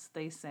Milhouse,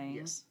 they sang.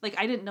 Yes. Like,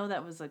 I didn't know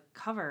that was a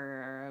cover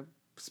or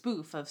a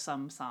spoof of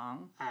some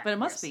song. But it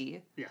must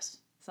be. Yes.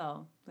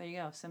 So, there you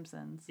go,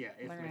 Simpsons. Yeah,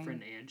 if learning. my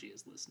friend Angie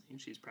is listening,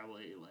 she's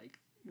probably, like,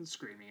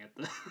 screaming at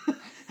the...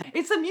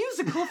 It's a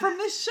musical from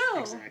this show!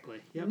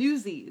 Exactly. Yep.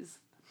 Newsies.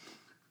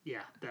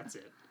 Yeah, that's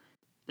it.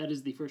 That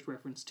is the first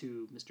reference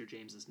to Mr.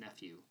 James's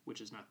nephew,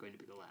 which is not going to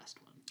be the last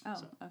one.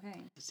 Oh,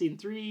 okay. Scene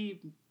 3,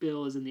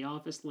 Bill is in the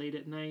office late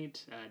at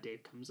night.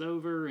 Dave comes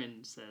over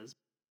and says,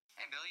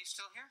 Hey, Bill, you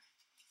still here?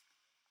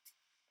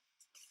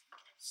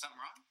 Something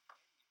wrong?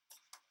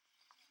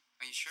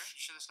 Are you sure? You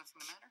sure there's nothing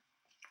the matter?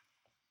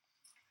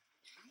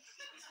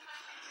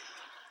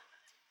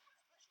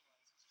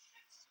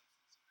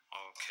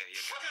 Okay, you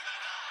got it.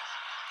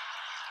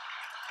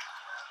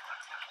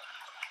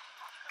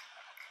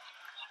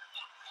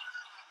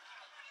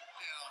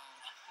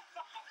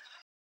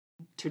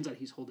 Turns out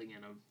he's holding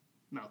in a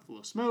mouthful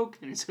of smoke,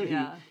 and so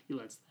he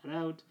lets that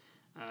out.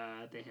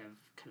 They have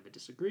kind of a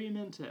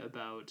disagreement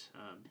about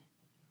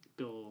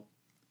Bill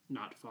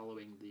not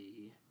following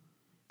the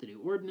new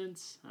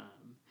ordinance.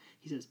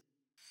 He says,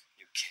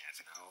 You can't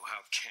know.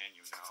 How can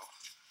you know?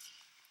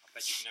 I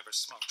bet you've never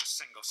smoked a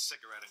single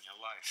cigarette in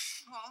your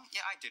life. Well,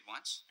 yeah, I did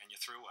once. And you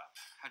threw up.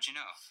 How'd you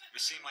know? You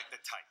seem like the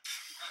type.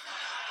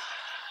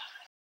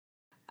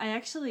 I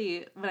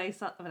actually,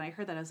 when I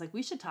heard that, I was like,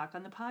 we should talk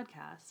on the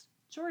podcast.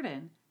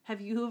 Jordan, have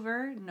you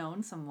ever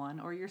known someone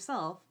or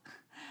yourself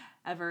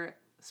ever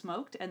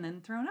smoked and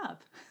then thrown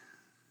up?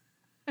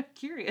 I'm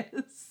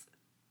curious.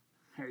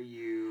 Are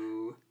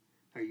you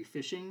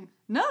fishing?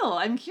 No,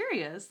 I'm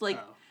curious. Like,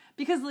 Oh.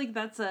 because like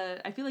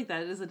I feel like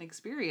that is an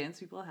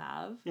experience people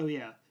have. Oh,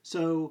 yeah.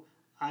 So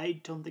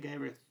I don't think I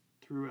ever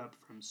threw up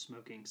from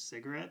smoking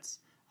cigarettes.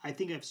 I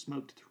think I've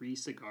smoked 3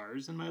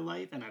 cigars in my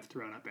life, and I've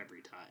thrown up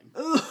every time.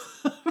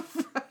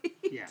 Right?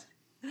 Yeah.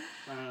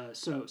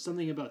 So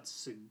something about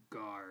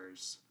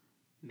cigars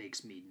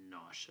makes me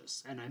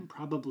nauseous, and I'm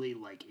probably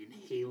like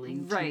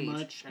inhaling Right. too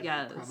much, and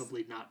Yes. I'm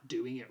probably not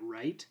doing it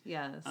right.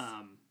 Yes.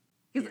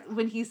 Yeah.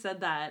 When he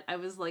said that, I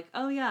was like,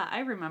 oh yeah, I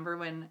remember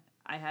when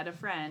I had a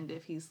friend,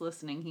 if he's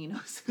listening, he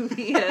knows who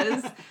he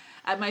is,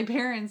 at my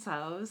parents'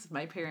 house.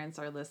 My parents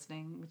are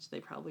listening, which they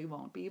probably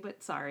won't be,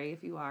 but sorry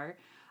if you are.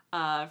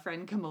 A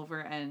friend come over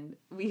and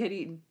we had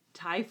eaten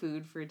Thai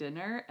food for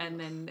dinner, and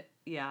then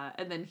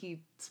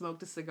he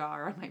smoked a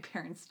cigar on my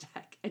parents'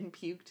 deck and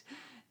puked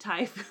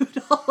Thai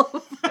food all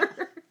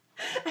over.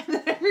 And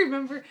then I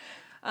remember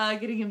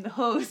getting him the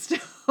hose to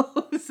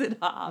hose it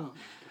off. Oh.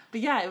 But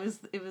yeah, it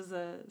was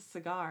a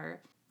cigar.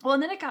 Well,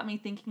 and then it got me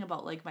thinking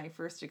about like my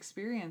first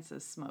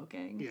experiences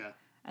smoking. Yeah.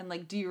 And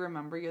like, do you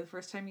remember the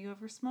first time you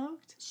ever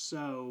smoked?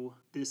 So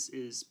this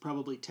is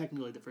probably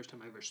technically the first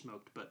time I ever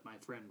smoked, but my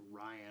friend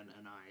Ryan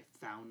and I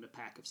found a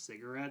pack of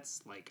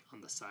cigarettes like on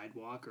the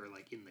sidewalk or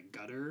like in the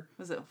gutter.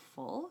 Was it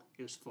full?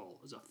 It was full.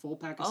 It was a full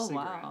pack of Oh,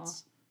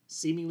 cigarettes,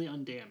 seemingly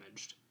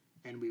undamaged,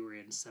 and we were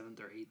in 7th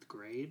or 8th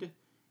grade,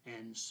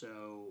 and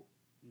so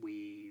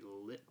we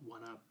lit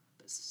one up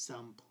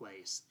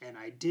someplace, and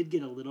I did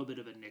get a little bit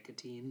of a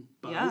nicotine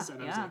buzz,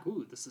 and I was like,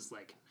 ooh, this is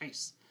like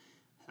nice.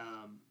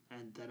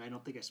 And then I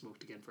don't think I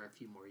smoked again for a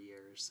few more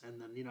years. And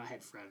then, I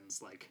had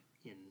friends like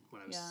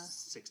when I was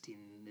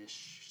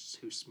 16-ish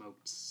who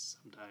smoked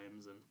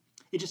sometimes, and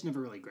it just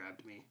never really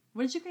grabbed me.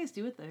 What did you guys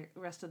do with the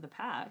rest of the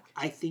pack?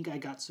 I think I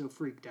got so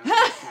freaked out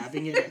about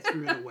having it, I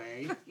threw it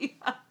away.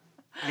 Yeah.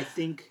 I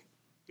think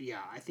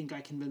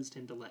I convinced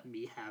him to let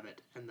me have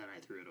it, and then I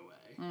threw it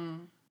away.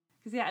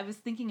 Because I was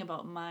thinking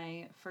about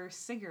my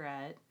first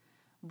cigarette.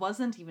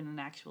 Wasn't even an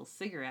actual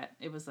cigarette.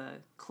 It was a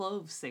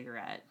clove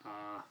cigarette.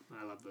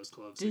 I love those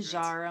clove cigarettes.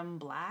 Dejarum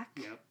Black.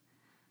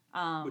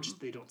 Yep. Which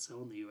they don't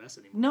sell in the U.S.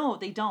 anymore. No,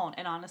 they don't.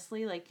 And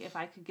honestly, like, if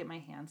I could get my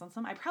hands on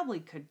some, I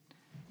probably could.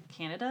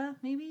 Canada,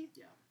 maybe?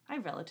 Yeah. I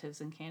have relatives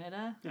in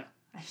Canada. Yeah.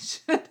 I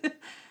should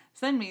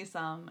send me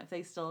some if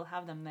they still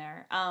have them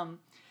there.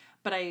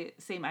 But I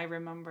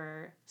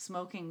remember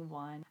smoking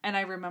one, and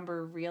I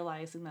remember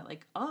realizing that,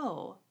 like,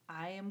 oh,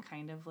 I am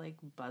kind of like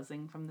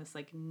buzzing from this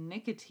like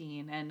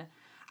nicotine, and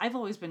I've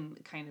always been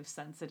kind of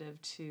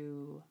sensitive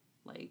to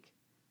like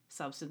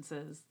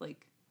substances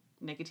like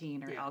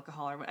nicotine or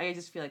alcohol, or I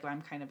just feel like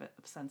I'm kind of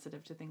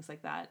sensitive to things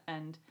like that.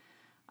 And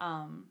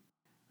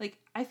like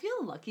I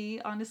feel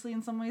lucky, honestly,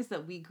 in some ways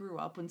that we grew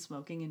up when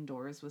smoking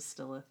indoors was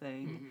still a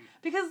thing,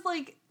 because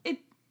like it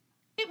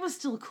was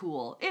still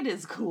cool. It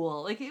is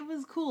cool. Like it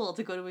was cool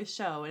to go to a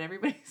show and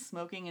everybody's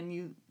smoking and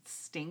you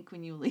stink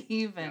when you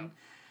leave, and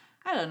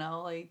I don't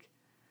know, like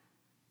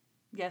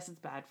yes, it's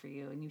bad for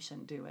you and you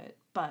shouldn't do it,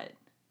 but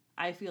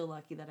I feel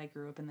lucky that I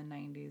grew up in the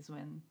 90s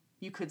when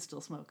you could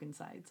still smoke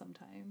inside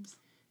sometimes.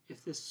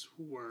 If this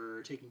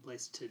were taking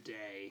place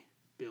today,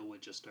 Bill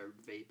would just start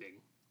vaping.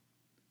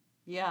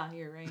 Yeah,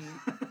 you're right.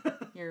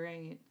 You're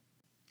right.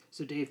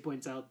 So Dave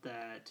points out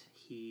that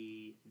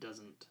he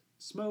doesn't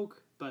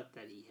smoke, but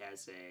that he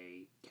has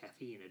a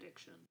caffeine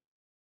addiction.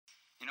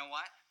 You know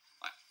what?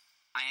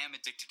 I am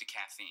addicted to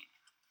caffeine.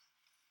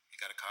 You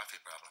got a coffee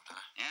problem, huh?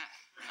 Yeah.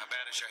 How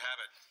bad is your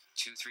habit?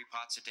 2-3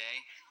 pots a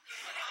day.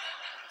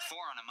 4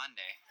 on a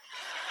Monday.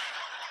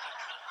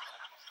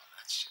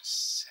 That's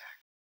just sick.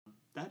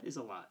 That is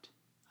a lot.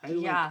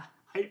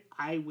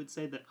 I would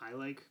say that I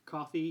like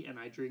coffee and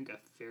I drink a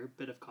fair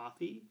bit of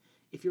coffee.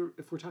 If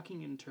we're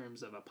talking in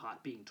terms of a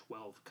pot being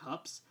 12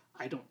 cups,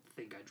 I don't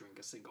think I drink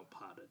a single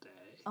pot a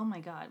day. Oh my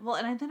god. Well,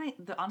 and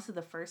honestly,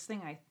 the first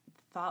thing I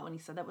thought when he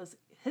said that was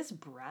his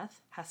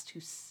breath has to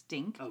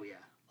stink. Oh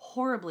yeah.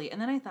 Horribly. And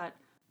then I thought,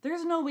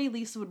 there's no way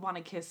Lisa would want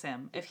to kiss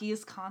him if he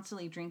is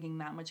constantly drinking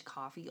that much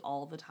coffee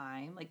all the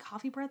time. Like,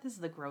 coffee breath is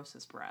the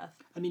grossest breath.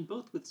 I mean,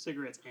 both with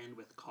cigarettes and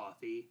with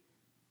coffee,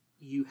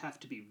 you have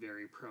to be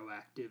very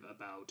proactive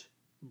about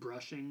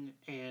brushing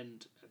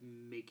and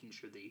making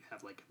sure that you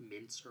have, like,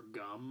 mints or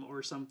gum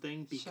or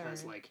something,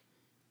 because, like...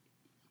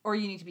 Or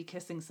you need to be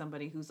kissing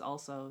somebody who's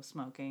also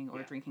smoking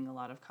or drinking a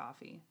lot of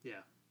coffee.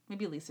 Yeah.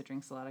 Maybe Lisa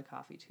drinks a lot of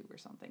coffee, too, or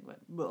something, but...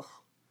 Ugh.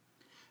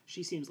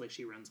 She seems like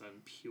she runs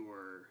on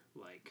pure,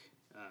 like...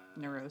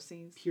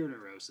 neuroses? Pure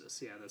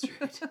neurosis, yeah, that's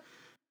right.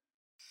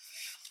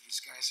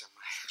 These guys are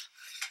my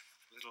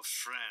little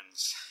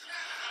friends.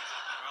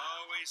 They're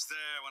always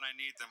there when I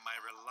need them, my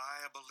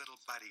reliable little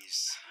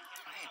buddies.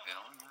 Hey,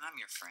 Bill, I'm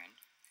your friend.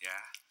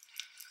 Yeah?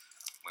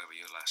 Where were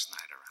you last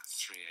night around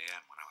 3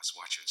 a.m. when I was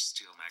watching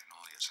Steel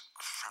Magnolias and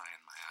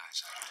crying my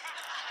eyes out?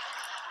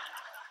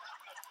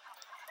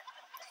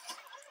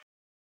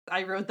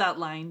 I wrote that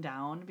line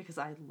down because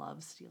I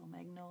love Steel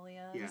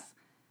Magnolias. Yeah.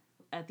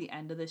 At the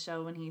end of the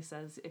show when he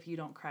says, if you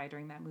don't cry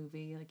during that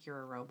movie, like, you're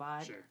a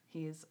robot. Sure.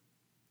 He's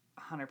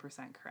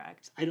 100%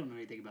 correct. I don't know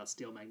anything about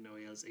Steel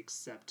Magnolias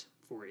except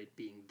for it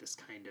being this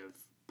kind of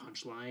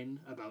punchline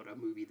about a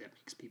movie that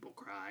makes people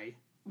cry.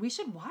 We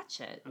should watch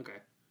it.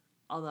 Okay.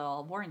 Although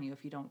I'll warn you,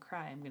 if you don't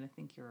cry, I'm going to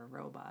think you're a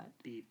robot.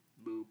 Beep,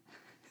 boop.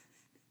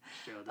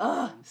 Show the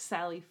Ugh, film.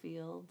 Sally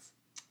Fields.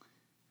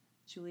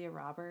 Julia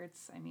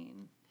Roberts. I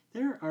mean...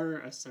 There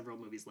are several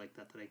movies like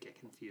that I get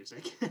confused.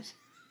 I get...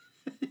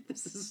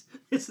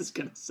 This is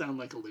gonna sound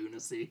like a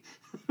lunacy,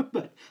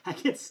 but I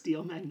get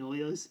Steel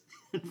Magnolias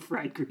and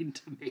Fried Green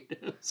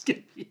Tomatoes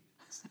confused.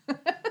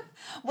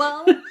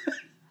 Well,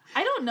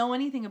 I don't know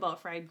anything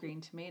about Fried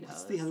Green Tomatoes.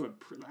 What's the other one?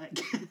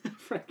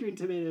 Fried Green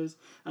Tomatoes,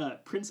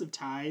 Prince of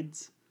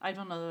Tides. I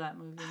don't know that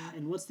movie.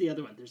 And what's the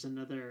other one? There's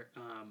another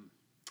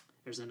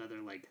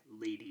like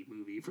lady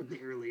movie from the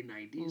early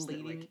 90s.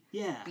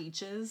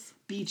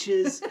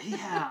 Beaches.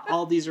 Yeah,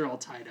 all these are all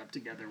tied up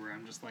together where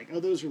I'm just like, oh,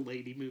 those are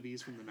lady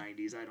movies from the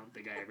 90s. I don't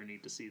think I ever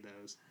need to see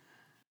those.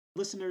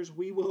 Listeners,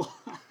 we will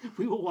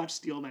watch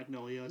Steel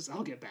Magnolias.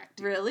 I'll get back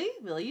to you. Really?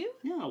 Will you?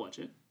 Yeah, I'll watch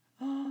it.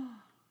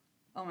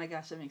 Oh my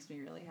gosh, that makes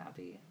me really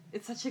happy.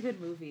 It's such a good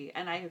movie,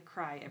 and I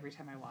cry every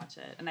time I watch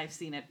it. And I've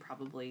seen it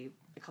probably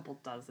a couple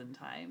dozen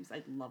times.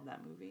 I love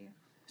that movie.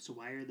 So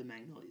why are the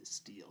Magnolias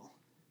steel?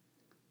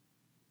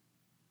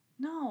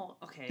 No.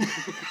 Okay.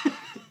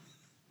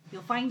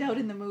 You'll find out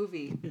in the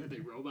movie. Are they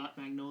robot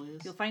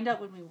Magnolias? You'll find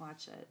out when we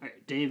watch it. All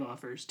right, Dave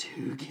offers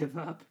to give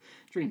up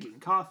drinking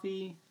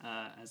coffee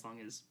as long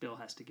as Bill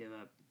has to give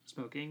up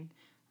smoking.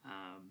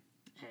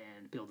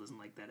 And Bill doesn't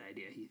like that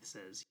idea. He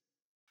says,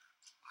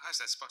 How's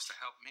that supposed to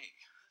help me?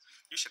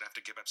 You should have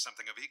to give up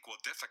something of equal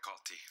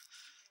difficulty,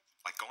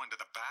 like going to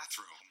the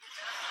bathroom.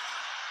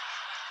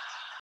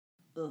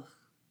 Ugh.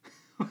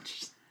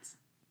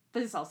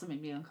 But it's also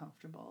made me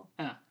uncomfortable.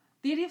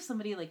 The idea of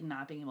somebody, like,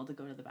 not being able to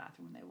go to the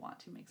bathroom when they want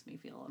to makes me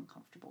feel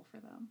uncomfortable for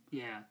them.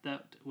 Yeah,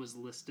 that was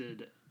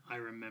listed, I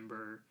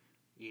remember,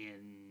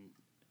 in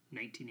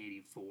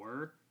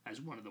 1984 as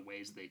one of the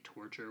ways they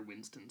torture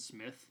Winston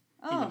Smith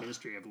in The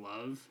Ministry of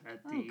Love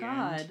at the end. Oh,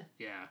 God.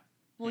 Yeah.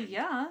 Well,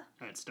 yeah.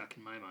 That stuck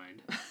in my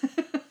mind.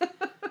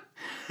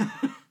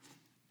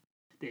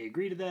 They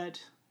agree to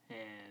that,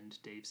 and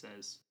Dave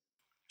says,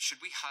 Should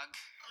we hug?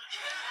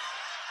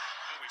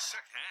 Oh, we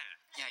shook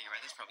hands. Yeah, you're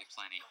right. There's probably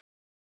plenty.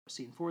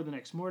 Scene 4 the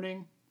next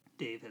morning.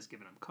 Dave has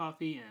given him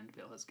coffee, and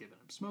Bill has given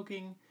him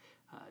smoking.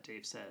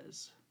 Dave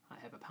says,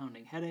 I have a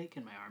pounding headache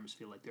and my arms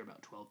feel like they're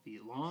about 12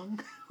 feet long,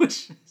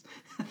 which is,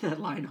 that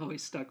line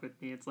always stuck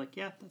with me. It's like,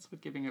 yeah, that's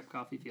what giving up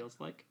coffee feels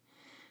like.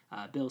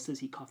 Bill says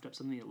he coughed up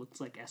something that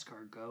looks like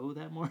escargot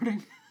that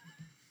morning.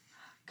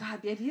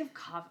 God, the idea of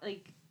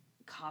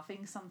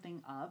coughing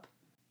something up.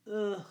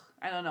 Ugh.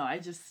 I don't know. I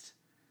just,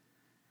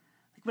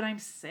 like, when I'm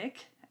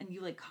sick and you,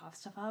 like, cough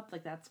stuff up,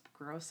 like, that's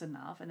gross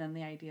enough. And then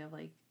the idea of,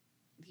 like,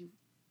 you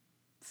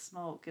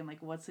smoke and,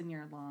 like, what's in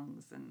your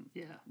lungs and...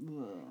 Yeah.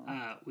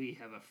 We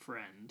have a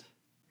friend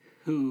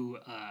who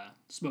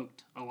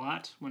smoked a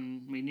lot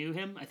when we knew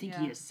him. I think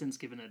he has since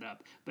given it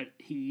up. But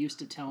he used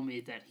to tell me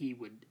that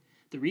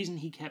the reason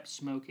he kept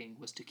smoking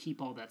was to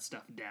keep all that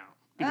stuff down.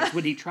 Because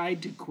when he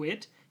tried to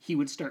quit, he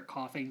would start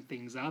coughing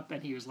things up,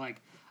 and he was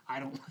like,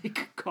 I don't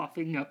like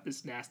coughing up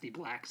this nasty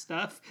black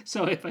stuff,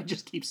 so if I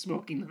just keep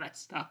smoking, then I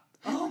stop.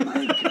 Oh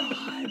my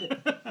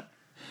God!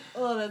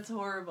 Oh, that's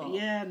horrible.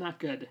 Yeah, not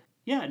good.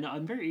 Yeah, no,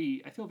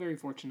 I feel very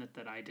fortunate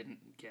that I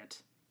didn't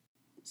get...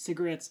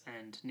 Cigarettes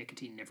and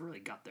nicotine never really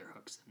got their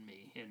hooks in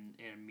me in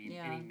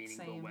any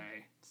meaningful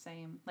way.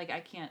 Same. Like, I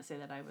can't say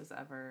that I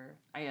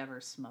ever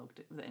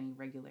smoked with any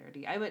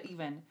regularity. I would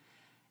even...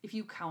 If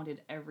you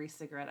counted every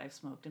cigarette I've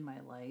smoked in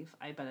my life,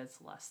 I bet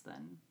it's less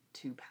than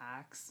 2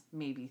 packs,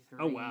 maybe 3.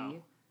 Oh, wow.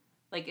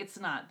 Like, it's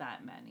not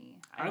that many.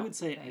 I would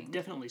say I've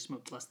definitely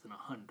smoked less than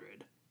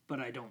 100, but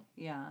I don't...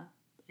 Yeah.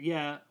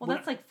 Yeah. Well,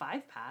 that's like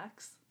 5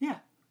 packs. Yeah.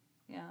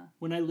 Yeah.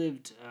 When I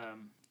lived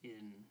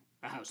in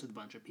a house with a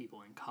bunch of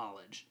people in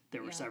college,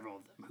 there were several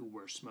of them who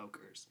were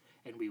smokers,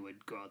 and we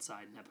would go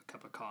outside and have a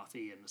cup of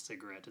coffee and a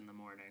cigarette in the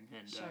morning,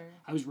 and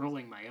I was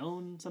rolling my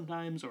own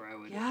sometimes, or I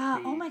would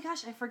oh my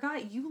gosh, I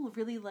forgot you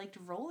really liked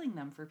rolling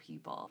them for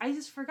people. I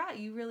just forgot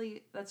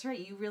that's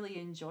right, you really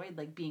enjoyed,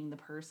 like, being the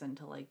person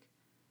to, like,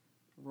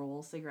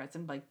 roll cigarettes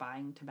and, like,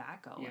 buying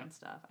tobacco and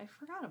stuff. I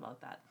forgot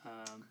about that.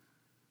 Oh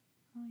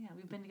yeah,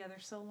 we've been together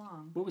so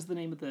long. What was the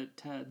name of the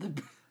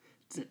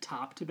is it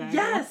Top Tobacco?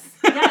 Yes,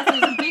 it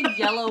was a big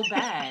yellow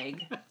bag.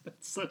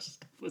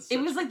 It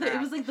was like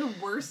the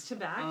worst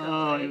tobacco.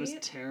 Oh, right? It was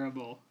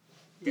terrible.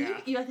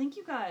 I think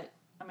you got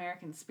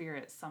American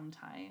Spirit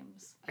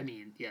sometimes. I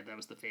mean, yeah, that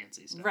was the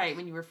fancy stuff. Right,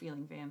 when you were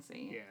feeling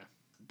fancy. Yeah.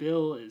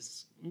 Bill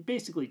is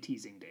basically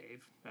teasing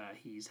Dave.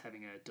 He's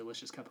having a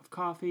delicious cup of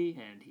coffee,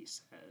 and he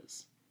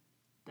says,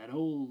 "That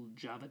old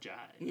Java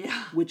Jive."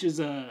 Yeah. Which is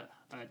a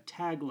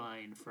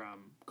tagline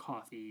from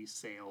coffee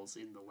sales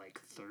in the, like,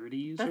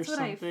 30s That's or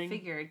something. That's what I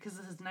figured, because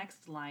his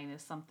next line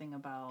is something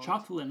about...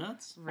 Chock full of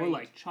nuts? Right. Or,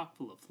 like, chock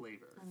full of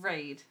flavor.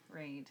 Right.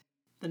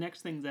 The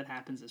next thing that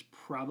happens is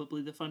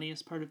probably the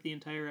funniest part of the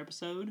entire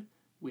episode,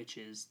 which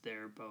is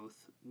they're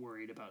both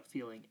worried about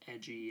feeling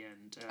edgy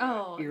and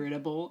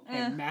irritable,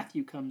 and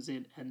Matthew comes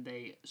in and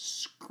they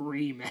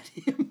scream at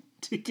him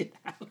to get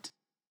out.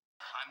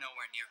 I'm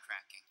nowhere near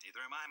cracking.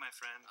 Neither am I, my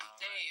friend.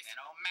 Dave.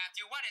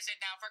 Matthew, what is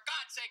it now? For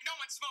God's sake, no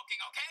one's smoking,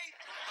 okay?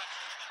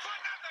 But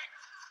nothing!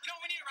 You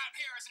know what we need around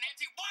here is an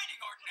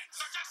anti-whining ordinance.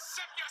 So just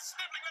sip your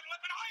sniveling little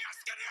lip and haul your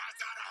skinny ass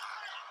out of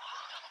here!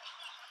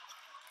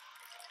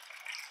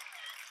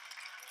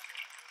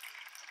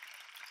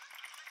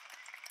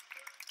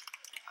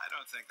 I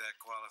don't think that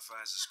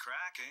qualifies as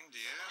cracking, do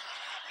you?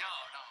 No.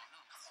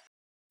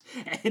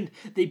 And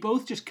they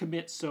both just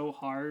commit so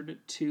hard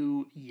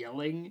to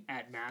yelling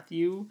at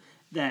Matthew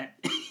that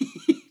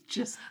he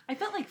just... I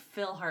felt like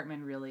Phil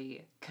Hartman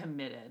really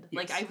committed.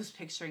 Yes. Like, I was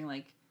picturing,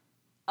 like,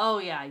 oh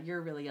yeah, you're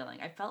really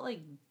yelling. I felt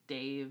like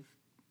Dave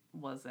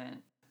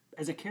wasn't.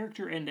 As a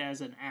character and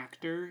as an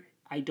actor,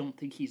 I don't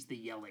think he's the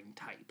yelling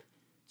type.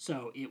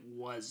 So it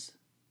was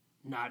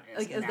not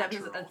as like,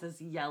 natural. That's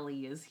as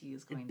yelly as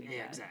he's going to get.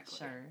 Yeah, exactly.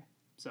 Sure.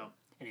 So,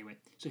 anyway.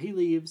 So he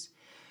leaves.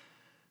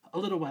 A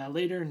little while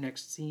later,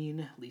 next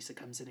scene, Lisa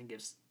comes in and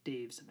gives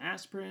Dave some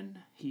aspirin.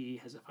 He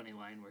has a funny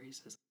line where he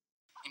says,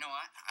 You know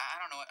what?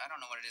 I don't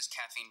know what it is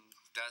caffeine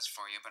does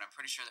for you, but I'm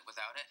pretty sure that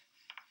without it,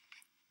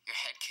 your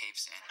head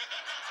caves in.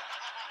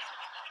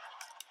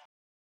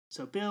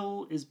 So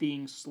Bill is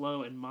being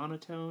slow and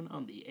monotone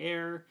on the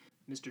air.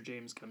 Mr.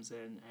 James comes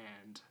in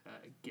and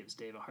gives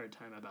Dave a hard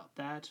time about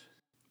that.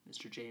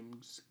 Mr.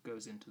 James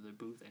goes into the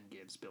booth and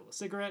gives Bill a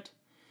cigarette.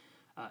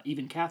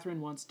 Even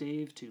Catherine wants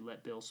Dave to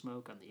let Bill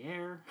smoke on the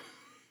air.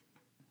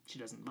 She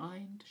doesn't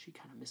mind. She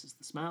kind of misses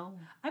the smell.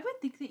 I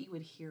would think that you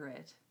would hear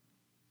it.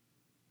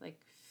 Like,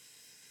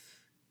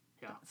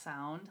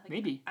 sound. Like,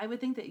 maybe. I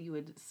would think that you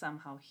would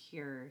somehow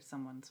hear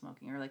someone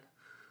smoking, or like...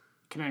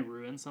 Can I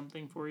ruin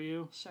something for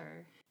you?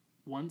 Sure.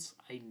 Once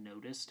I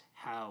noticed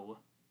how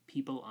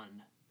people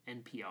on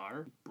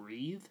NPR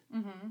breathe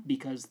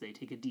because they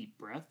take a deep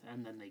breath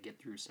and then they get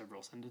through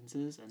several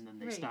sentences and then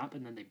they stop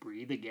and then they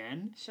breathe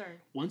again. Sure.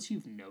 Once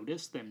you've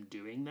noticed them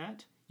doing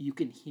that, you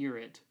can hear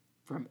it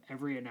from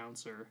every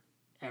announcer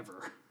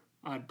ever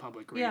on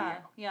public radio.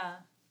 Yeah.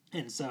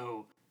 And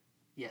so,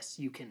 yes,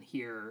 you can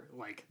hear,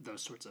 like,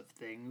 those sorts of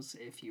things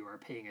if you are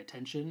paying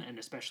attention, and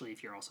especially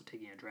if you're also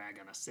taking a drag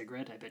on a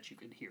cigarette, I bet you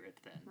could hear it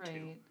then,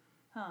 too. Right.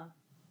 Huh.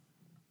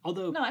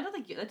 Although... No, I don't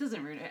think... That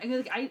doesn't ruin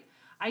it.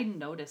 I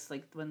notice,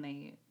 like, when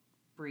they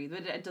breathe,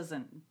 but it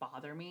doesn't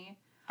bother me.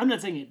 I'm not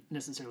saying it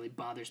necessarily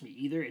bothers me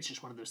either. It's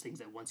just one of those things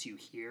that once you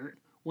hear,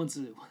 once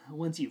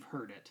you've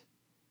heard it,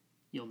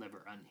 you'll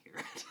never unhear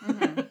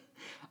it.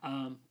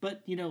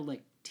 But,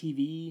 like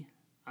TV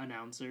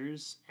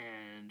announcers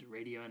and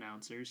radio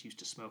announcers used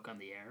to smoke on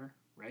the air,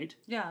 right?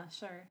 Yeah,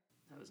 sure.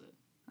 That was it.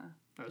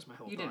 That was my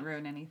whole You thought. didn't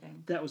ruin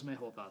anything. That was my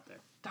whole thought there.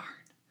 Darn.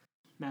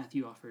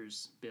 Matthew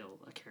offers Bill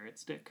a carrot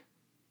stick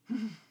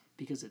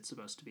because it's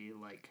supposed to be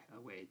like a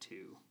way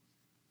to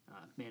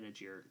manage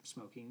your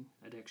smoking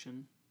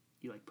addiction.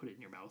 You put it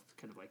in your mouth,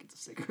 kind of like it's a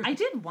cigarette. I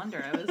did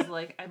wonder. I was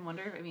like, I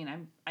wonder. I mean,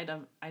 I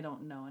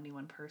don't know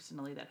anyone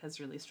personally that has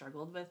really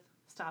struggled with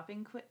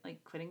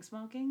quitting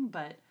smoking,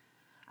 but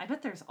I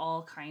bet there's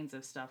all kinds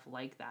of stuff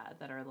like that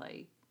are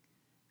like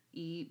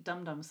eat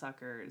Dum Dum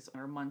suckers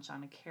or munch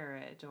on a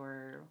carrot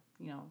or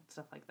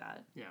stuff like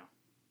that. Yeah.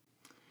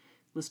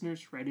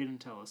 Listeners, write in and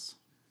tell us.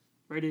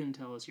 Write in and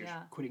tell us your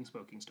quitting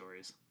smoking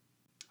stories.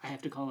 I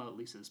have to call out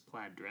Lisa's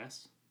plaid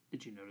dress.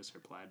 Did you notice her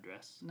plaid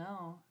dress?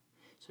 No.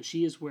 So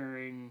she is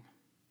wearing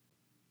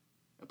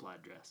a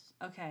plaid dress.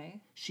 Okay.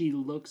 She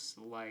looks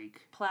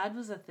like... Plaid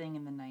was a thing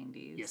in the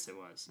 90s. Yes, it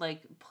was.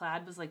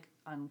 Plaid was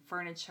on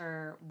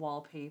furniture,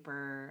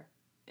 wallpaper.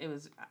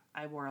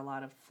 I wore a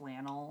lot of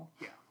flannel.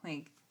 Yeah.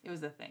 It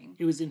was a thing.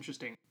 It was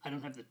interesting. I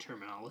don't have the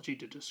terminology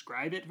to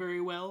describe it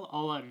very well.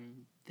 All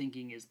I'm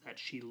thinking is that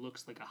she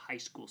looks like a high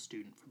school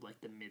student from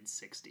the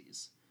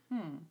mid-60s.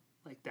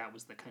 That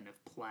was the kind of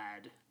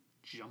plaid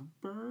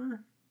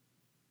jumper?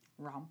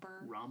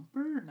 Romper?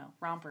 Romper? No,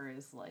 romper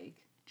is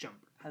jumper.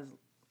 Has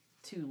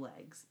 2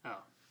 legs.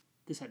 Oh,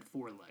 this had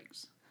 4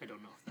 legs. I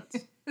don't know if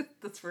that's...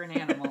 That's for an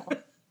animal.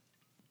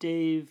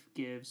 Dave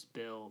gives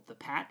Bill the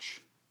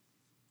patch.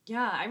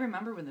 Yeah, I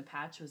remember when the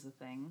patch was a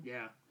thing.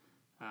 Yeah.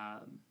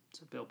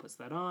 So Bill puts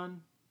that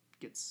on,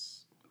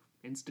 gets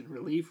instant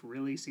relief,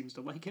 really seems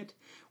to like it,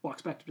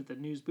 walks back to the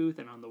news booth,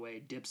 and on the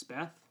way dips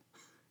Beth.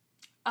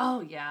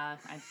 Oh, yeah.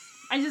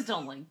 I just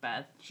don't like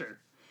Beth. Sure.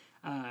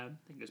 Then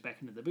goes back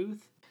into the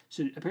booth.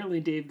 So apparently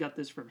Dave got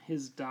this from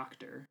his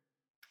doctor.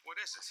 What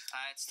is it?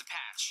 It's the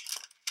patch.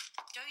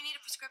 Don't you need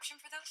a prescription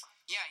for those?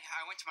 Yeah,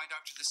 I went to my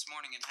doctor this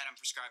morning and had him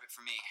prescribe it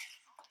for me.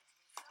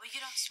 Well, you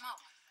don't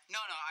smoke.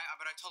 No,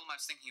 but I told him I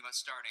was thinking about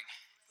starting.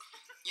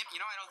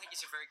 I don't think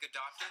he's a very good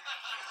doctor.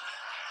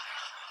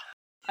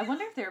 I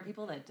wonder if there were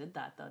people that did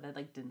that, though, that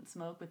didn't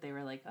smoke, but they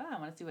were like, I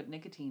want to see what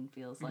nicotine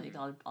feels like.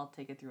 I'll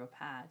take it through a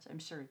patch. I'm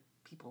sure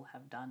people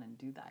have done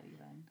and do that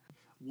even.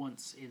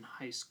 Once in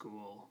high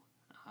school,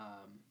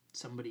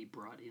 somebody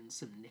brought in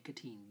some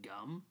nicotine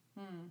gum.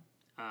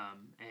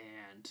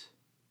 And...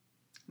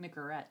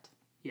 Nicorette.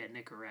 Yeah,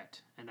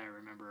 Nicorette. And I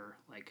remember,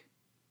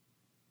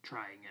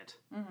 trying it.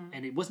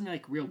 And it wasn't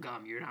real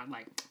gum. You're not,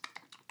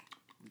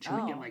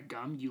 chewing it like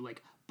gum. You,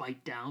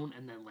 bite down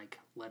and then,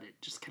 let it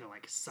just kind of,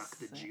 suck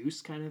the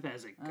juice kind of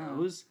as it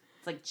goes.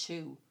 It's like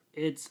chew.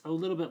 It's a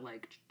little bit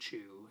like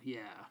chew,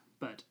 yeah.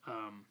 But,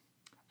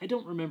 I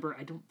don't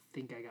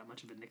think I got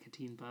much of a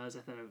nicotine buzz.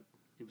 I thought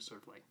it was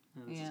sort of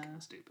this is kind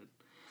of stupid.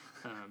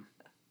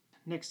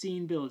 Next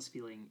scene, Bill is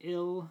feeling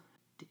ill.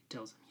 Dave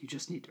tells him, you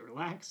just need to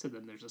relax, and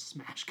then there's a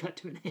smash cut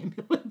to an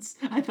ambulance.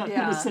 I thought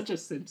that was such a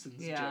Simpsons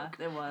joke. Yeah,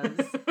 it was.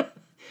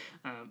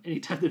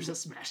 Anytime there's a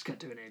smash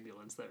cut to an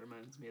ambulance, that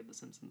reminds me of The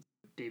Simpsons.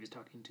 Dave is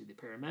talking to the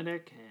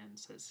paramedic and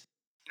says,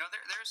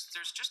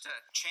 There's just a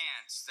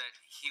chance that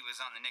he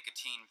was on the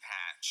nicotine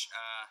patch.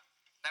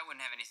 That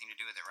wouldn't have anything to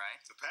do with it, right?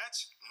 The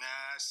patch? Nah,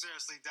 I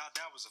seriously doubt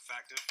that was a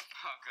factor.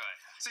 Oh, good.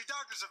 See,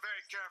 doctors are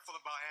very careful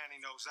about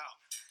handing those out.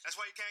 That's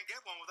why you can't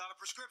get one without a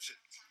prescription.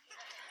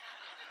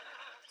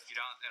 You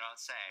don't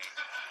say.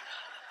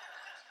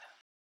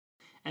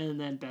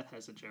 And then Beth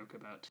has a joke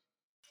about...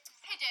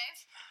 Hey, Dave.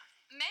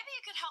 Maybe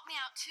you could help me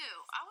out,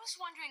 too. I was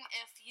wondering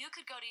if you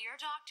could go to your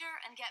doctor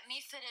and get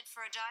me fitted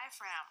for a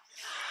diaphragm.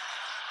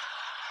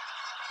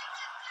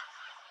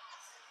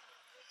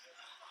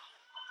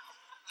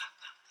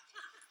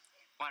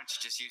 Why don't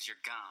you just use your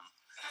gum?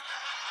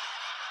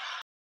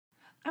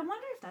 I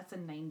wonder if that's a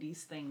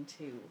 90s thing,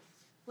 too.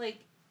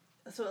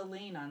 So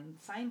Elaine on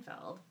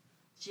Seinfeld,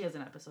 she has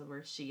an episode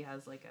where she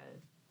has, a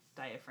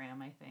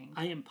diaphragm, I think.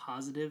 I am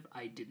positive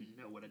I didn't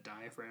know what a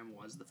diaphragm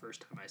was the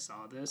first time I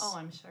saw this. Oh,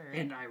 I'm sure.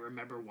 And I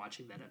remember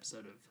watching that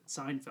episode of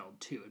Seinfeld,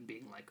 too, and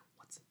being like,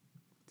 what's a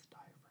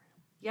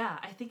diaphragm? Yeah,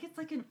 I think it's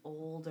an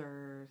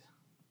older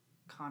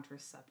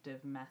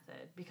contraceptive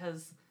method,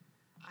 because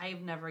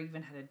I've never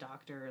even had a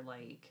doctor,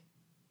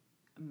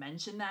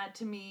 mention that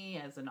to me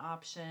as an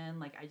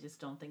option. I just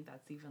don't think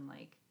that's even,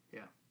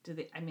 Yeah. Do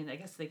they, I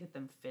guess they get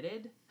them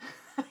fitted?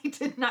 I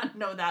did not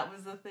know that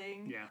was a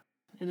thing. Yeah.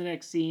 In the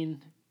next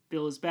scene,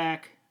 Bill is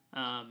back.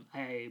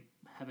 I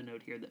have a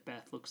note here that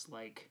Beth looks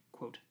like,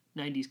 quote,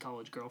 90s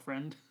college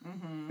girlfriend.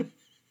 Mm-hmm.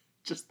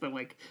 Just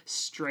the,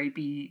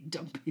 stripy,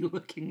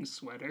 dumpy-looking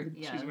sweater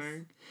she's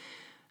wearing.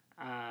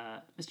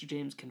 Mr.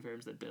 James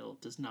confirms that Bill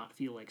does not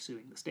feel like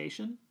suing the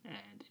station,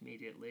 and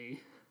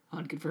immediately,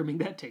 on confirming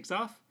that, takes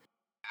off.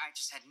 I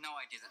just had no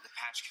idea that the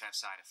patch could have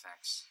side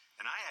effects.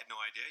 And I had no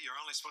idea you're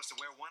only supposed to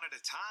wear one at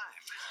a time.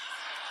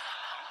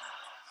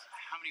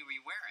 How many were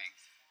you wearing?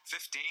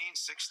 15,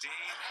 16.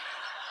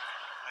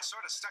 I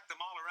sort of stuck them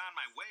all around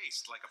my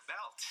waist like a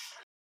belt.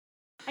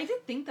 I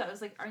did think that. I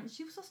was like, aren't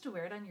you supposed to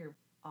wear it on your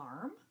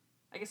arm?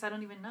 I guess I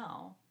don't even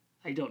know.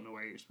 I don't know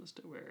where you're supposed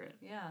to wear it.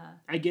 Yeah.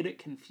 I get it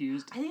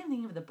confused. I think I'm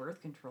thinking of the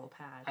birth control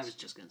patch. I was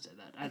just going to say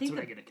that. That's what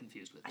I get it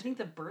confused with. I think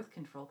the birth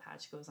control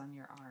patch goes on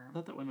your arm. I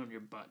thought that went on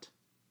your butt.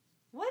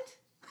 What?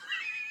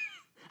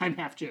 I'm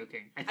half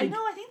joking. I think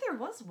there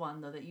was one,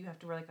 though, that you have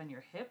to wear, like, on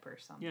your hip or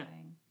something. Yeah.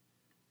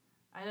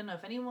 I don't know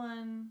if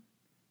anyone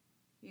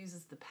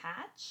uses the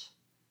patch,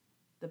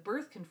 the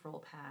birth control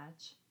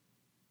patch,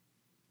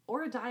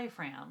 or a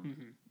diaphragm.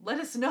 Mm-hmm. Let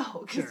us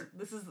know, because Sure.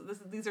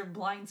 these are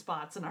blind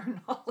spots in our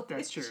knowledge.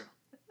 That's true.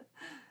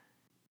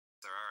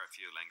 There are a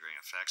few lingering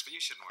effects, but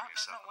you shouldn't worry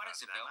yourself What about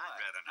is it, them. Bill? I'd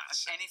rather not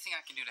say. Anything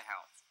I can do to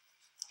help.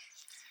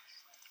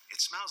 It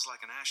smells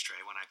like an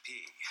ashtray when I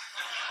pee.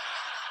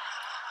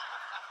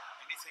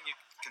 Anything you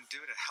can do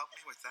to help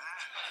me with that?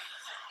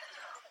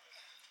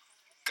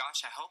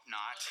 Gosh, I hope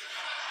not.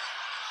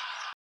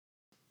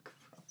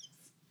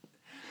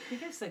 I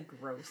think I've said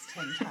gross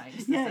 10 times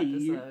this Yeah,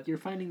 episode. you're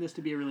finding this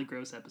to be a really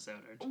gross episode,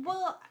 aren't you?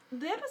 Well,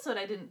 the episode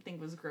I didn't think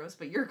was gross,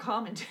 but your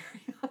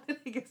commentary on it,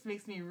 I guess,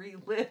 makes me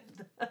relive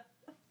that.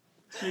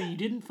 So you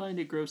didn't find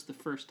it gross the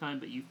first time,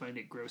 but you find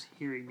it gross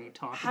hearing me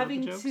talk about the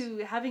jokes?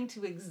 Having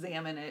to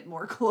examine it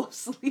more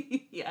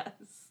closely, yes.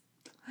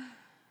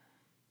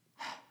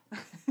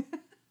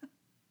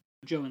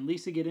 Joe and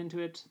Lisa get into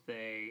it.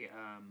 They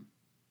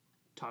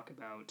talk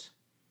about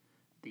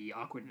the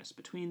awkwardness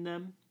between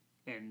them,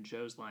 and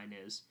Joe's line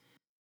is,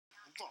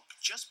 Look,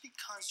 just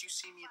because you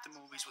see me at the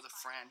movies with a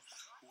friend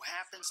who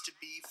happens to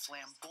be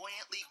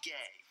flamboyantly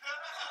gay,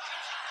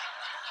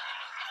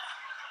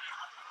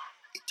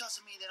 it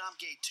doesn't mean that I'm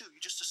gay too. You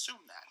just assume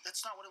that.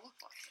 That's not what it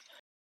looked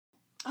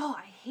like. Oh,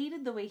 I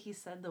hated the way he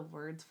said the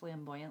words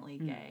flamboyantly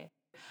gay.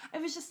 I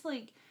was just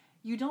like,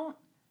 you don't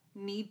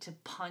need to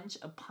punch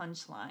a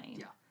punchline.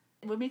 Yeah.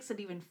 What makes it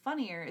even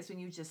funnier is when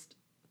you just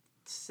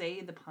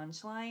say the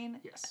punchline.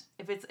 yes.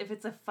 If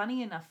it's a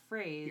funny enough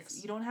phrase,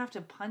 Yes. you don't have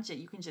to punch it.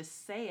 You can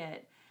just say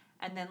it,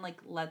 and then like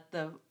let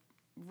the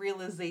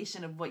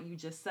realization of what you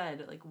just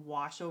said like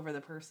wash over the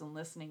person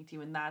listening to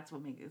you, and that's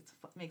what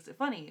makes it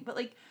funny. But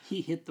like,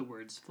 He hit the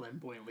words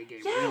flamboyantly gay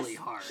yes, really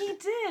hard. he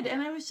did,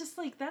 and I was just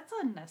like, that's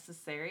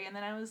unnecessary. And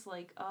then I was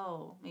like,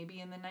 oh, maybe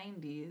in the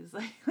 90s,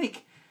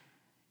 like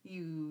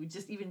you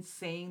just even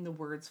saying the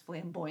words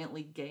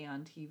flamboyantly gay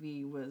on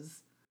TV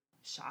was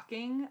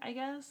shocking, I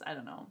guess. I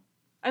don't know.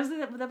 I was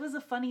like, that was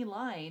a funny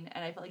line,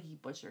 and I felt like he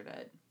butchered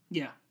it.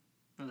 Yeah.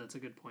 Oh, that's a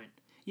good point.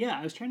 Yeah,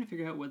 I was trying to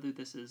figure out whether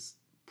this is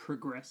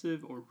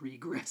progressive or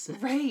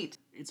regressive. Right.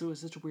 It's always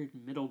such a weird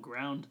middle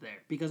ground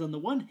there. Because on the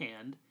one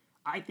hand,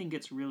 I think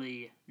it's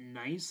really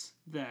nice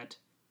that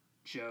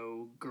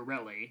Joe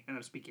Gorelli, and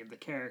I'm speaking of the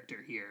character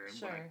here,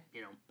 and what, Sure.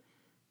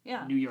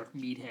 Yeah. New York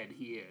meathead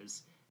he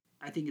is,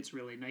 I think it's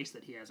really nice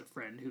that he has a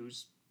friend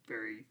who's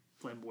very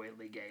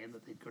flamboyantly gay and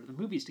that they'd go to the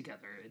movies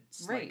together.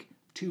 It's Right. like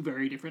two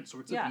very different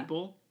sorts of Yeah.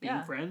 people being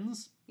Yeah.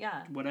 friends,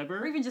 Yeah. whatever.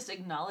 Or even just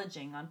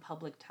acknowledging on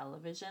public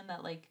television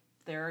that, like,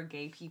 there are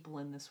gay people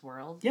in this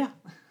world. Yeah.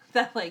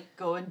 That, like,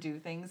 go and do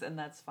things, and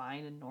that's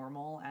fine and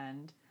normal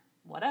and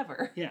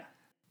whatever. Yeah.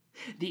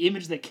 The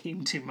image that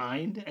came to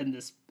mind, and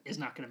this is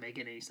not going to make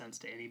any sense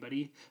to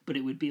anybody, but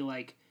it would be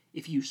like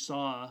if you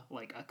saw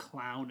like a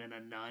clown and a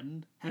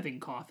nun having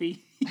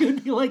coffee,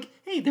 you'd be like,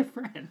 hey, they're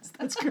friends.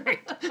 That's great.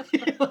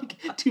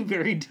 Like two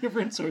very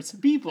different sorts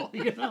of people,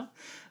 you know?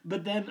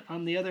 But then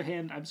on the other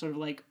hand, I'm sort of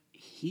like,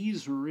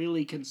 he's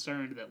really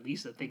concerned that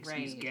Lisa thinks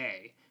he's Right.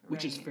 gay,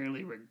 which is Right.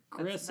 fairly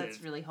regressive.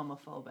 That's really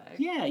homophobic.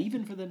 Yeah,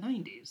 even for the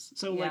 90s.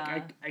 So, Yeah.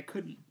 like, I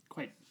couldn't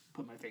quite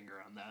put my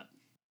finger on that.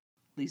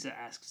 Lisa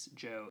asks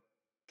Joe,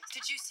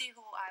 Did you see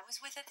who I was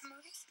with at the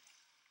movies?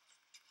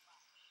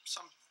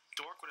 Some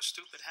dork with a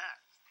stupid hat.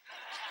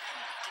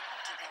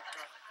 Did that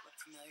girl look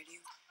familiar to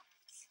you?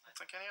 It's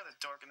like any other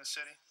dork in the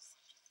city.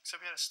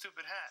 Except he had a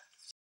stupid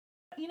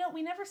hat. You know,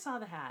 we never saw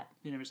the hat.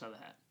 you never saw the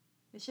hat.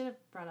 They should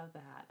have brought out the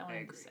hat. I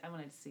agree. I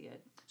wanted to see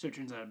it. So it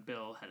turns out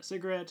Bill had a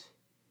cigarette,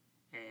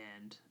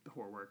 and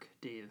before work,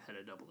 Dave had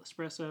a double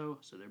espresso,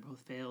 so they're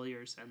both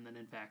failures, and then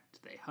in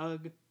fact, they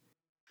hug.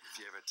 If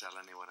you ever tell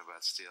anyone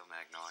about Steel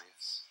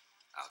Magnolias,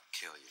 I'll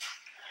kill you.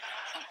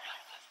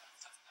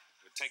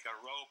 It would take a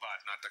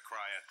robot not to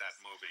cry at that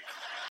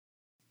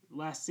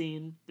movie. Last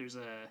scene, there's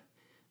a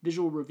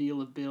visual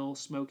reveal of Bill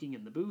smoking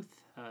in the booth.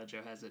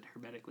 Joe has it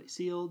hermetically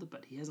sealed,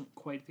 but he hasn't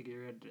quite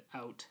figured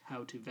out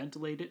how to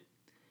ventilate it,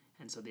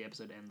 and so the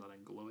episode ends on a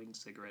glowing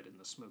cigarette in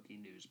the smoky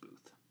news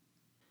booth.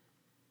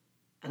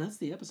 And that's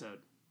the episode.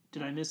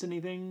 Did I miss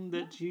anything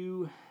that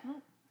you No.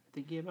 are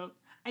thinking about?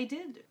 I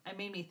did. It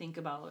made me think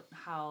about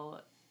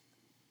how,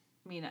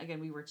 I mean,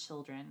 again, we were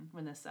children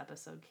when this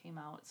episode came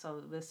out, so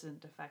this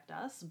didn't affect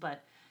us,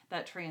 but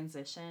that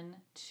transition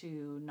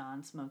to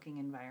non-smoking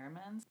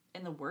environments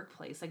in the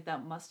workplace, like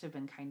that must have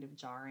been kind of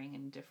jarring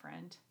and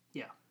different.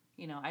 Yeah.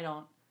 You know,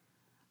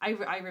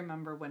 I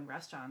remember when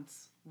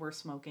restaurants were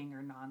smoking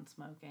or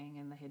non-smoking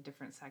and they had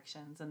different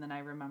sections, and then I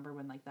remember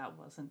when like that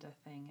wasn't a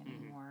thing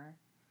anymore.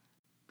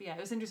 But yeah, it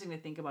was interesting to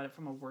think about it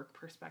from a work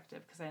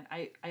perspective, because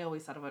I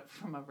always thought about it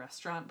from a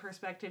restaurant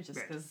perspective, just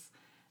because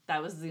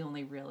that was the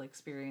only real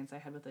experience I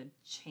had with a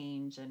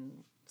change in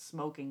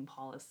smoking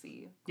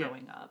policy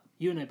growing up.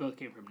 You and I both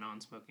came from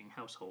non-smoking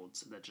households,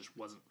 so that just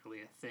wasn't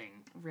really a thing.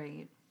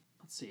 Right.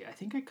 Let's see. I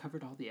think I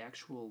covered all the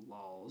actual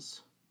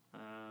laws.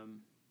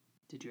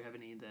 Did you have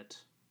any that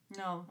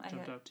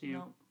jumped out to you?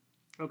 No.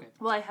 Okay.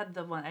 Well, I had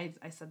the one,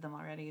 I said them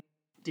already.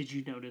 Did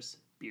you notice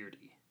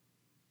Beardy?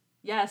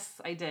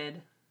 Yes, I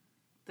did.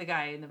 The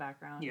guy in the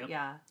background. Yep.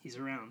 Yeah. He's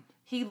around.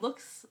 He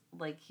looks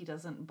like he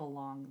doesn't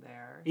belong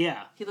there.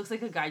 Yeah. He looks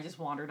like a guy just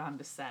wandered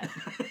onto set.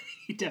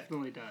 He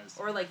definitely does.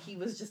 Or like he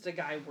was just a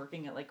guy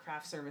working at like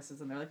craft services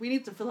and they're like, we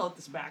need to fill out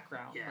this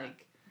background. Yeah.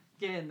 Like,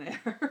 get in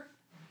there.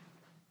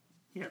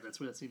 Yeah,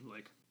 that's what it seemed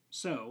like.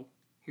 So,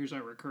 here's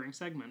our recurring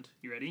segment.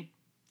 You ready?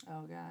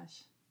 Oh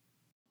gosh.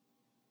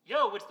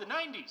 Yo, it's the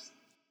 90s!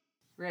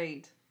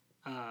 Right.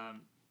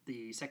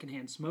 The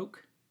secondhand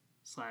smoke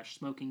 /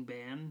 smoking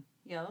ban.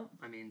 Yep.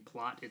 I mean,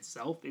 plot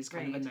itself is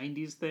kind of a Right.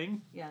 90s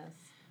thing. Yes.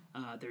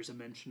 There's a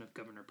mention of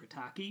Governor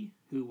Pataki,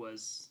 who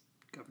was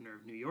governor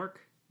of New York.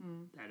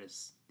 Hmm. That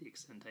is the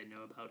extent I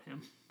know about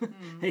him.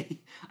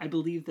 I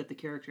believe that the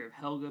character of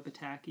Helga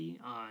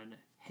Pataki on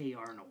Hey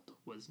Arnold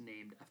was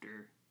named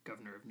after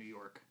governor of New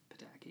York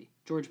Pataki.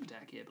 George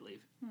Pataki, I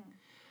believe.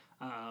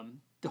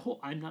 The whole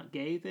I'm not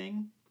gay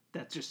thing,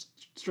 that just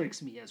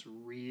strikes me as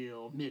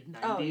real mid-90s.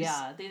 Oh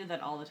yeah, they did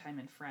that all the time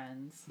in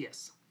Friends.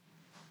 Yes.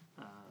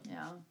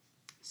 Yeah.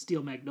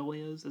 Steel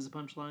Magnolias as a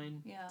punchline.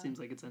 Yeah. Seems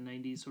like it's a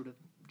 90s sort of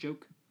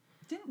joke.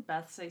 Didn't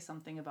Beth say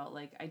something about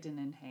like I didn't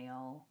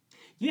inhale?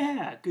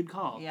 Yeah, good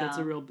call. Yeah. That's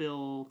a real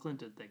Bill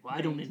Clinton thing. Well,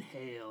 I don't Right.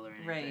 inhale or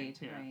anything.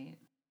 Right,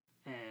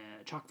 Yeah.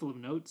 right. Chock full of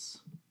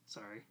notes.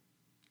 Sorry.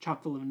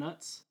 Chock full of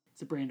nuts.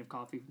 It's a brand of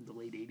coffee from the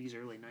late 80s,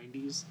 early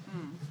 90s.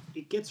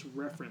 It gets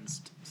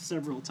referenced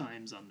several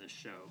times on this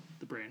show,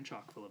 the brand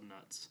Chock full of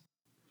nuts.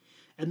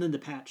 And then the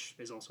patch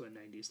is also a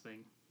 90s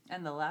thing.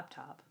 And the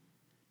laptop.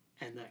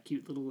 And that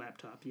cute little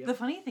laptop, yeah. The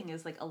funny thing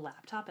is, like, a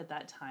laptop at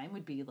that time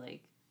would be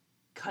like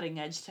cutting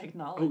edge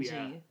technology. Oh,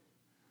 yeah.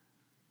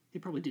 They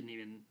probably didn't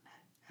even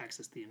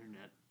access the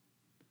internet.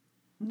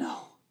 No.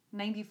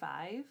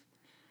 95?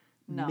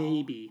 No.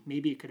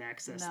 Maybe it could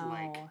access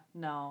like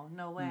no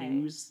way.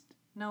 news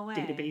No way.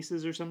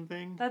 databases or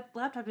something. That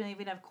laptop didn't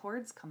even have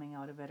cords coming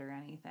out of it or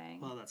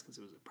anything. Well, that's because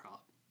it was a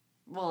prop.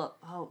 Well,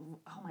 oh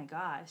my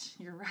gosh,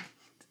 you're right.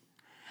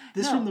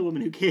 This No. from the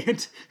woman who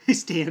can't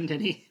stand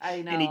any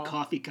I know. any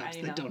coffee cups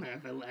I that know. don't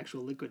have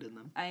actual liquid in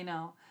them. I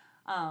know.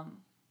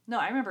 No,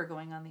 I remember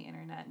going on the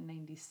internet in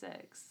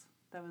 96.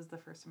 That was the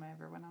first time I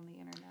ever went on the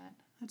internet.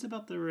 That's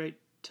about the right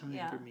time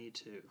Yeah. for me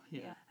too.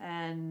 Yeah.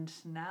 And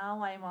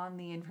now I'm on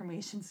the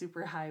information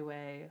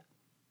superhighway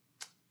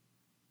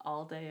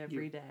all day,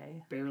 every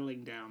day.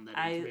 Barreling down that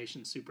I-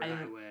 information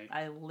superhighway.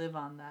 I live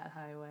on that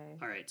highway.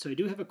 All right, so I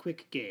do have a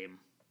quick game.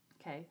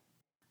 Okay.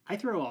 I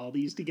throw all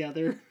these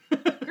together.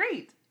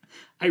 Great.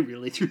 I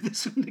really threw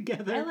this one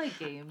together. I like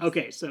games.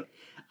 Okay, so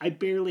I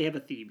barely have a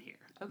theme here.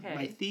 Okay.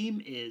 My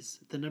theme is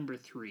the number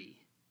 3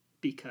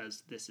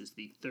 because this is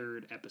the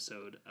 3rd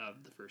episode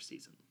of the first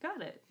season.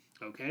 Got it.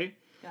 Okay?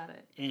 Got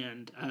it.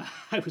 And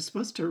I was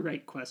supposed to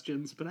write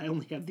questions, but I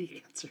only have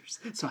the answers.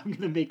 So I'm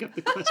going to make up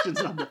the questions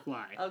on the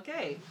fly.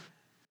 Okay.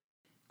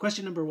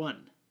 Question number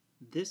 1.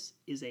 This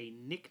is a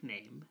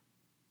nickname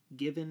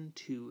given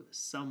to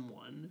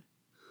someone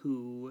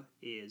who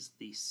is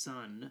the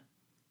son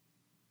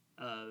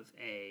of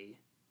a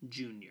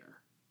junior.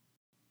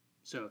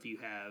 So if you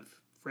have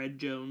Fred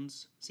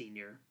Jones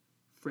Sr.,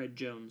 Fred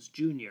Jones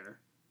Jr.,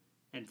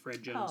 and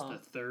Fred Jones Oh. the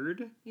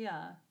Third,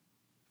 Yeah.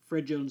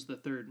 Fred Jones the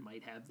Third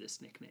might have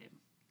this nickname.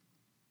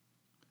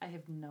 I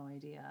have no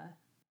idea.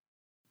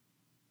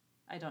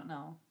 I don't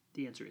know.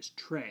 The answer is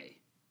Trey.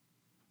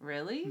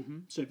 Really?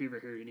 So if you ever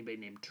heard anybody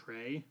named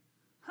Trey,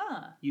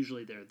 Huh.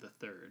 usually they're the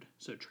third.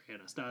 So Trey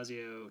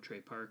Anastasio, Trey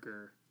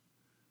Parker.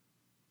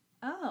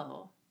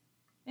 Oh.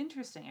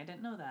 Interesting. I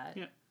didn't know that.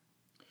 Yeah.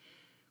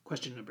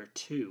 Question number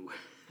 2.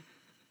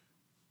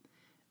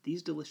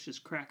 These delicious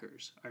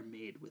crackers are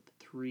made with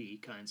 3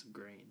 kinds of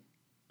grain.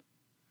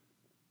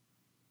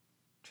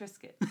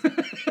 Triscuit.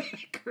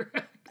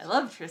 Correct. I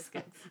love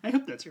Triscuits. I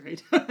hope that's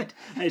right.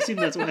 I assume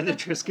that's why they're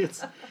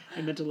Triscuits.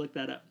 I meant to look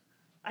that up.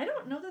 I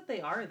don't know that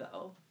they are,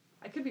 though.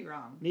 I could be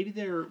wrong. Maybe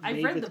they're I've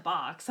made read with, the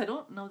box. I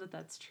don't know that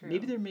that's true.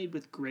 Maybe they're made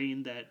with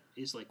grain that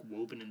is like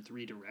woven in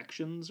 3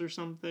 directions or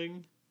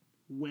something.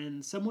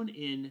 When someone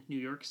in New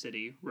York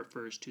City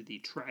refers to the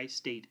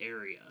tri-state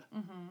area,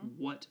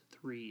 what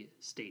 3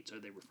 states are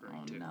they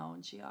referring to? no,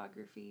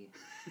 geography.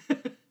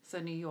 So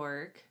New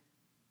York,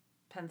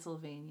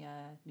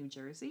 Pennsylvania, New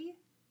Jersey?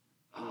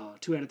 Oh,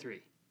 2 out of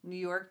 3. New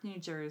York, New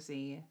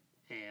Jersey,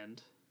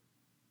 And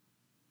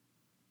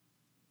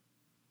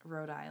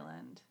Rhode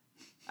Island.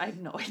 I have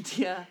no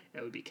idea.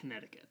 that would be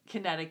Connecticut.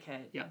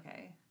 Connecticut. Yeah.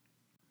 Okay.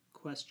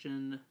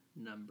 Question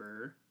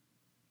number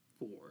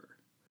 4.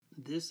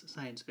 This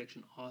science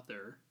fiction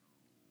author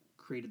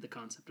created the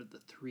concept of the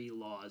 3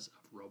 laws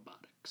of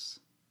robotics.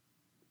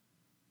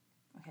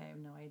 Okay, I have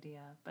no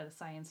idea. But a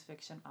science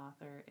fiction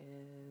author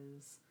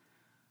is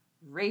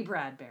Ray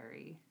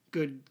Bradbury.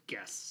 Good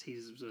guess. He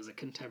was a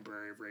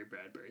contemporary of Ray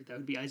Bradbury. That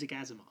would be Isaac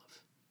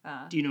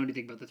Asimov. Do you know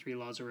anything about the 3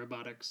 laws of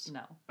robotics?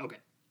 No. Okay.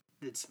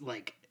 It's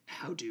like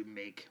how to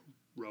make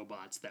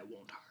robots that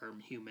won't harm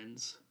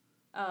humans.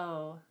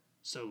 Oh.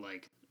 So,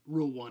 like,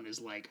 rule 1 is,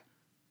 like,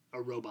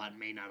 a robot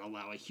may not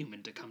allow a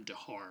human to come to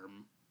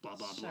harm, blah,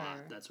 blah, blah,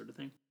 that sort of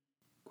thing.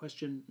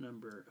 Question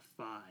number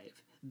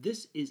 5.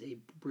 This is a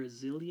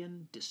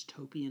Brazilian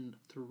dystopian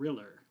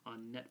thriller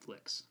on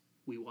Netflix.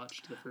 We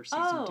watched the first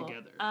season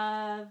together.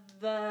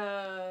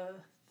 The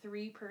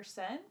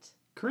 3%?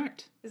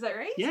 Correct. Is that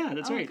right? Yeah,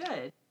 that's right.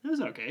 Good. It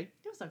was okay.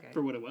 It was okay.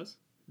 For what it was.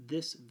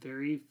 This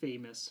very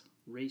famous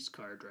race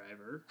car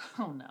driver.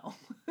 Oh no.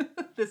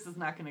 This is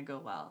not going to go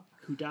well.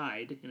 Who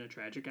died in a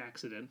tragic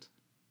accident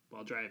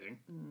while driving.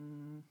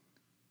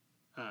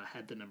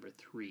 Had the number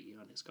 3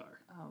 on his car.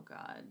 Oh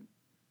God.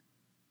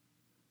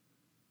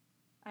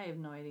 I have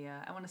no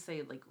idea. I want to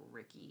say like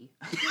Ricky.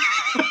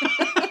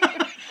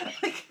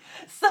 Like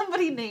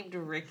somebody named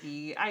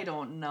Ricky. I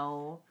don't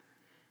know.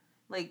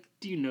 Like,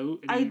 do you know?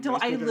 I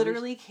don't. I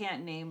literally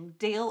can't name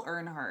Dale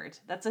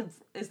Earnhardt.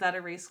 Is that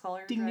a race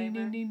car driver? Ding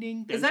ding ding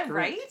ding. Is that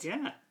correct. right?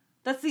 Yeah.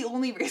 That's the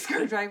only race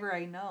car driver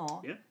I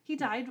know. Yeah. He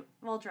died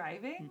while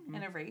driving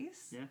in a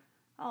race. Yeah.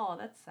 Oh,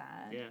 that's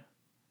sad. Yeah.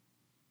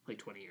 Like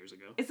 20 years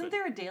ago. Isn't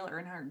there a Dale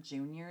Earnhardt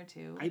Jr.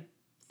 too? I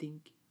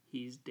think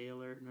he's Dale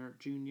Earnhardt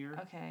Jr.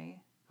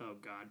 Okay. Oh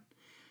God.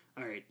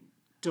 All right.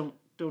 Don't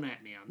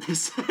at me on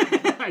this.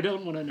 I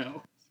don't want to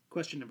know.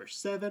 Question number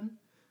 7.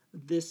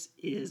 This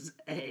is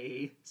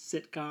a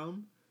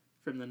sitcom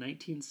from the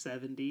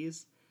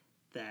 1970s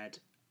that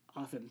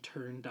often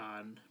turned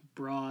on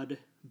broad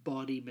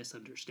body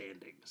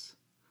misunderstandings.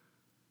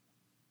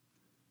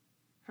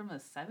 From the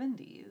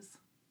 70s?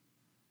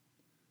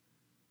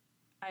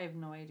 I have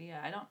no idea.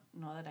 I don't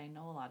know that I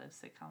know a lot of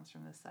sitcoms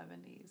from the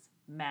 70s.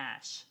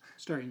 MASH.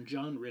 Starring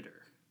John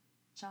Ritter.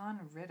 John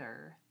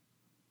Ritter.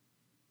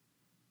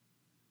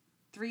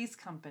 Three's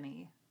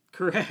Company.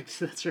 Correct,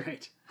 that's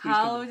right.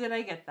 How did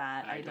I get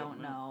that? I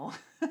don't know.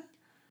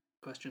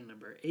 Question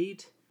number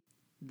 8.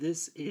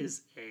 This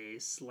is a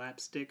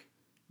slapstick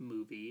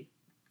movie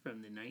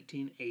from the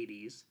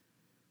 1980s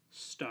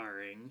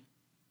starring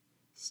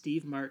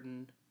Steve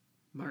Martin,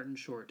 Martin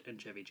Short, and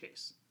Chevy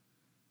Chase.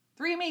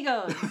 Three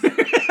Amigos.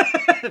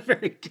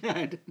 Very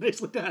good.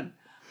 Nicely done.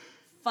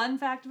 Fun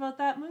fact about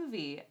that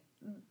movie.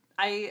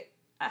 I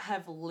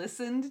have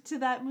listened to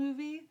that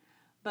movie,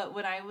 but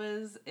when I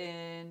was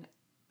in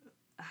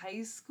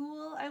high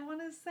school, I want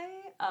to say,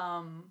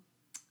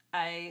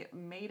 I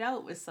made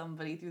out with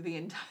somebody through the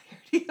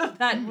entirety of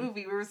that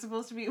movie. We were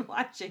supposed to be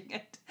watching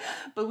it,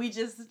 but we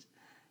just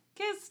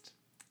kissed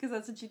because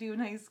that's what you do in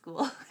high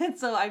school. And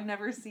so I've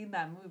never seen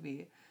that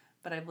movie,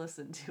 but I've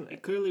listened to it.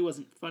 It clearly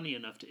wasn't funny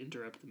enough to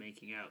interrupt the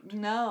making out.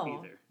 No,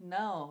 either.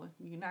 No,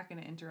 you're not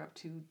going to interrupt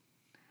two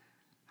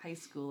high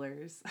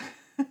schoolers.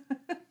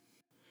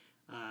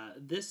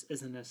 This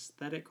is an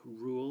aesthetic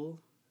rule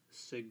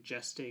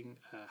suggesting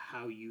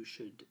how you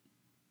should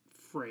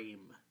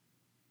frame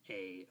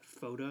a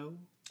photo.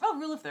 Oh,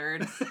 rule of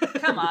thirds.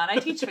 Come on, I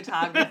teach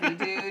photography,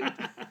 dude.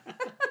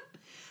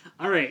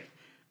 All right.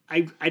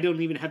 I don't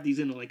even have these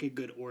in like a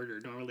good order.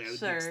 Normally I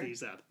would mix Sure.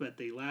 these up. But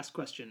the last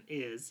question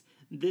is,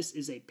 this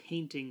is a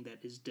painting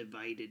that is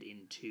divided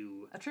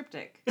into... A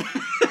triptych.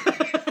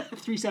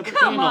 3 separate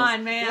Come panels.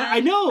 on, man. Yeah, I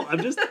know.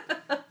 I'm just...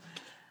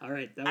 All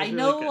right. That was I really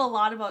know good. a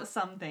lot about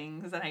some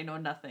things, and I know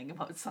nothing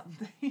about some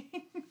things.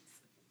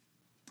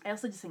 I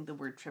also just think the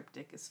word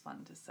triptych is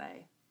fun to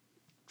say.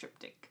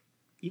 Triptych.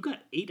 You got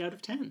 8 out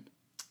of 10.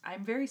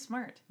 I'm very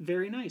smart.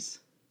 Very nice.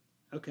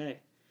 Okay.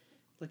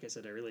 Like I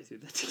said, I really threw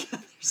that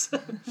together. So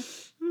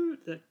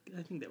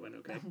I think that went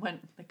okay.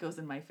 That goes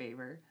in my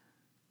favor.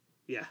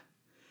 Yeah.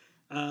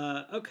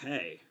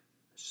 Okay.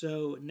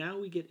 So now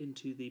we get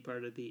into the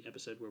part of the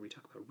episode where we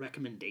talk about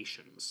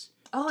recommendations.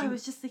 Oh, I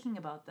was just thinking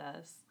about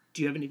this.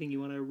 Do you have anything you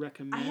want to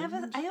recommend?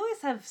 I always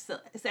have.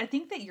 I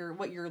think that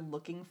what you're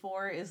looking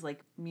for is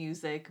like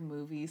music,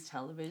 movies,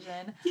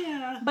 television.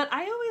 Yeah. But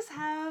I always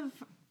have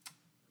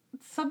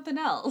something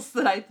else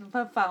that I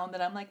have found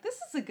that I'm like, this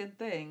is a good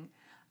thing.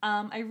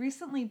 I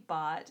recently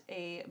bought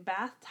a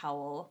bath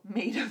towel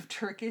made of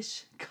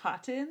Turkish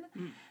cotton.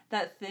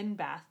 That thin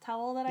bath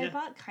towel that I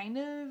bought,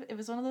 it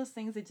was one of those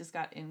things that just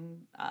got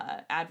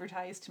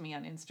advertised to me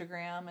on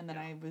Instagram, and then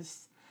I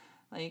was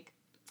like,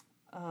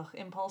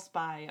 impulse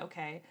buy,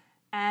 okay.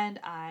 And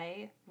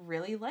I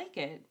really like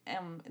it.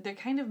 They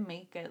kind of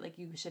make it like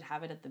you should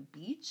have it at the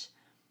beach.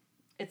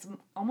 It's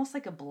almost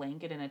like a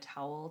blanket and a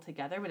towel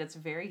together, but it's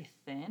very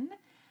thin,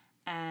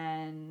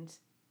 and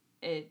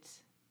it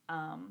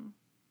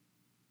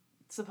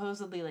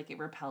supposedly like it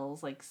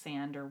repels like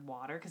sand or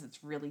water because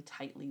it's really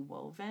tightly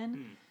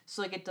woven.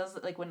 So like it does,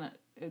 like when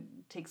it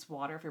takes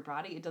water off your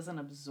body, it doesn't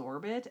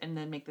absorb it and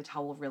then make the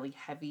towel really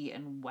heavy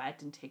and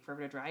wet and take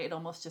forever to dry. It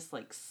almost just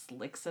like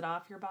slicks it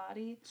off your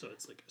body. So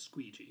it's like a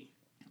squeegee.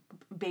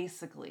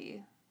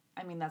 Basically.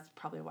 I mean, that's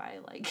probably why I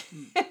like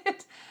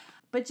it.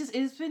 But just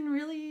it's been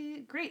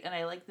really great, and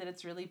I like that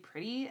it's really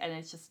pretty, and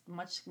it's just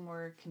much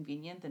more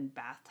convenient than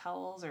bath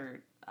towels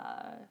or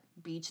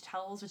beach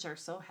towels, which are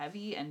so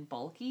heavy and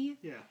bulky.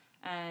 Yeah.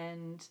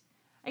 And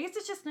I guess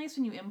it's just nice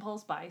when you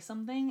impulse buy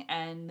something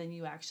and then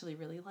you actually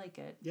really like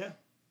it. Yeah.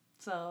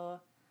 So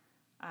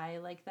I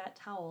like that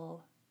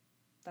towel.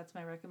 That's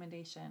my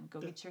recommendation. Go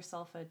get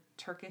yourself a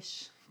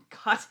Turkish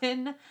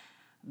cotton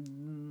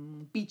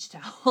beach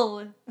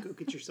towel. Go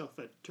get yourself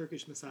a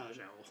Turkish massage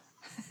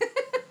owl.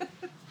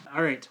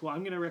 All right. Well,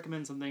 I'm going to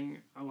recommend something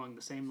along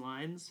the same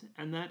lines,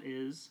 and that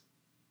is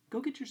go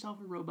get yourself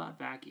a robot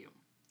vacuum.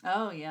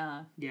 Oh,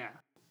 yeah. Yeah.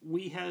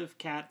 We have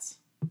cats.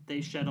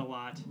 They shed a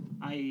lot.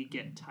 I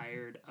get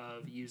tired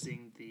of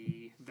using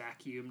the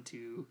vacuum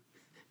to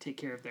take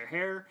care of their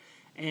hair.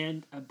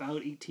 And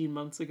about 18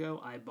 months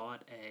ago, I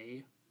bought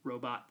a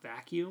robot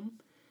vacuum.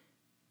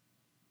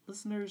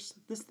 Listeners,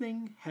 this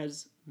thing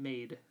has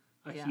made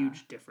a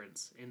huge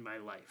difference in my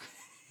life.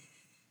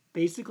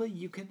 Basically,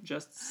 you can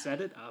just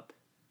set it up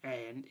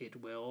and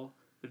it will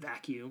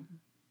vacuum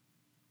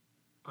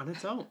on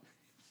its own.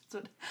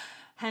 So,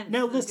 hence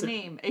Now the listen.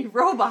 name, a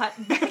robot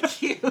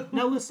vacuum.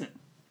 Now listen.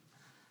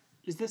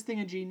 Is this thing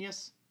a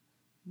genius?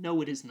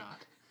 No, it is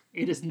not.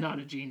 It is not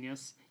a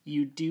genius.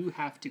 You do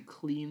have to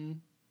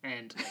clean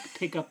and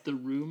pick up the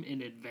room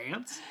in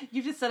advance.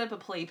 You just set up a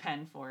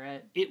playpen for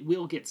it. It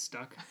will get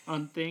stuck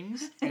on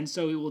things, and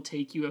so it will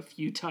take you a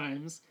few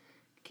times.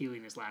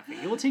 Kayleen is laughing.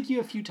 It will take you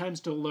a few times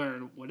to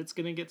learn what it's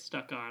going to get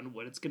stuck on,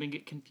 what it's going to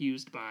get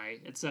confused by,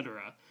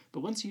 etc.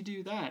 But once you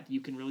do that, you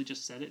can really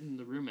just set it in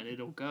the room and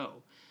it'll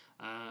go.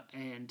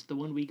 And the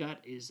one we got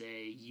is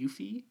a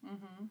Eufy.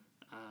 Mm-hmm.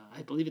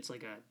 I believe it's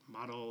like a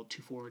Model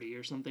 240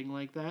 or something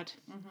like that.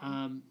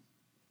 Mm-hmm.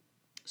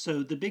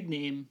 So the big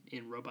name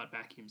in robot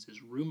vacuums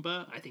is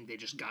Roomba. I think they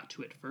just got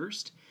to it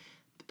first.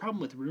 The problem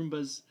with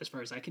Roombas, as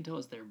far as I can tell,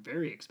 is they're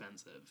very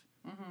expensive.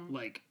 Mm-hmm.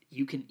 Like,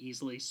 you can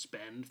easily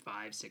spend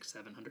 $500, $600,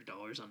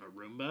 $700 on a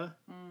Roomba.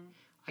 Mm.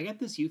 I got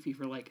this Eufy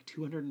for like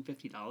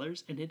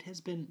 $250, and it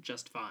has been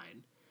just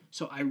fine.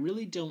 So I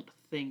really don't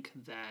think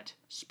that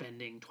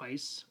spending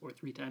twice or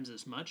three times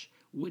as much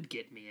would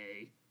get me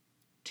a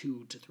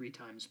 2 to 3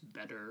 times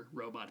better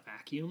robot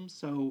vacuum.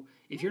 So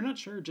if you're not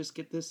sure, just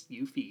get this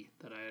Eufy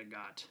that I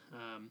got.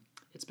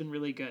 It's been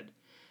really good.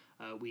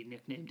 We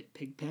nicknamed it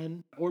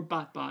Pigpen, or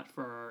BotBot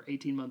for our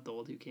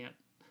 18-month-old who can't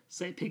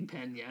say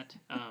Pigpen yet.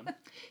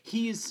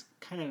 He's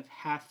kind of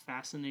half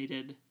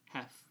fascinated,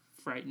 half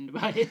frightened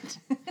by it.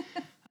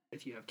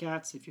 If you have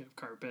cats, if you have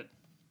carpet,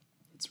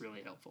 it's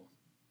really helpful.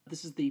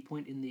 This is the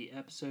point in the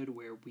episode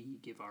where we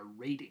give our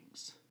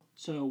ratings.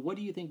 So what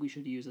do you think we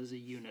should use as a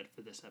unit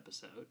for this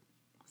episode?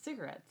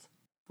 Cigarettes.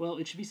 Well,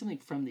 it should be something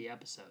from the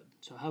episode.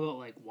 So how about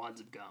like wads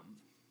of gum?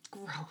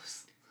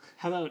 Gross.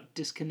 How about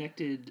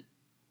disconnected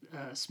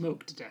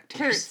smoke detectors?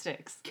 Carrot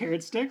sticks.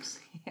 Carrot sticks?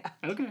 Yeah.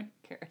 Okay.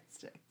 Carrot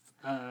sticks.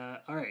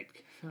 All right.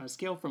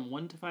 Scale from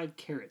 1 to 5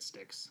 carrot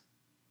sticks.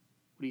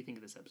 What do you think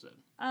of this episode?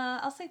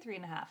 I'll say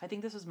 3.5. I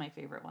think this was my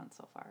favorite one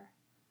so far.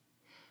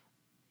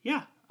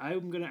 Yeah,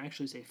 I'm going to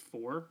actually say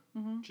 4,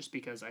 just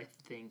because I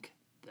think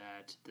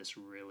that this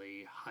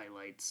really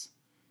highlights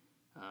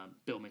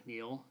Bill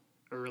McNeil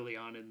early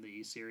on in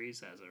the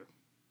series as an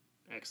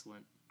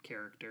excellent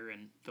character,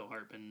 and Phil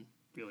Hartman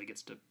really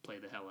gets to play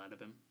the hell out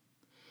of him.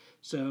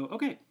 So,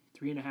 okay,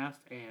 3.5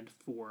 and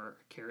 4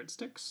 carrot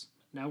sticks.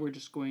 Now we're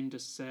just going to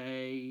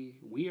say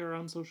we are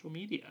on social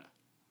media.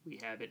 We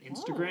have an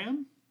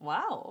Instagram. Oh,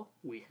 wow.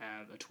 We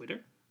have a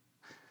Twitter.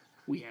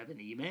 We have an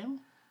email.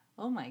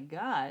 Oh my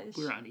gosh.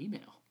 We're on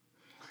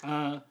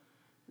email.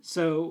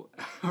 So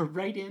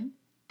write in.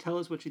 Tell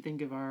us what you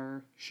think of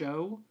our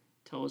show.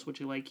 Tell us what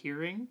you like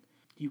hearing.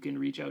 You can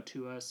reach out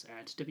to us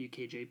at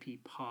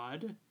WKJP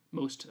Pod,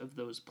 most of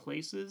those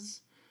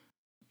places.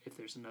 If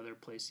there's another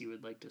place you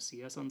would like to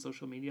see us on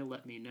social media,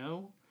 let me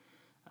know.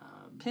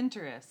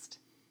 Pinterest.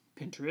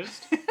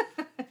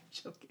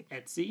 Joking.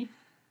 Etsy.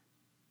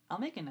 I'll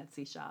make an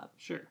Etsy shop.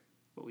 Sure.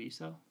 What will you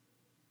sell?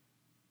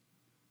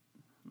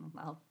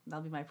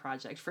 That'll be my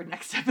project for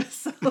next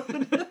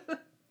episode.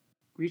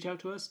 Reach out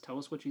to us. Tell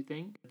us what you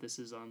think. This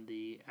is on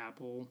the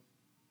Apple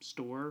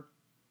Store,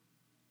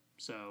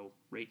 so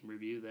rate and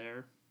review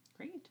there.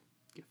 Great.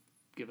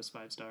 Give us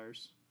 5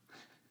 stars.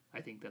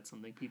 I think that's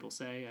something people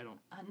say. I don't...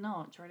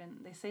 No, Jordan.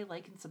 They say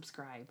like and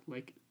subscribe.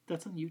 Like,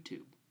 that's on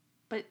YouTube.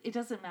 But it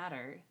doesn't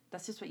matter.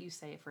 That's just what you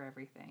say for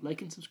everything.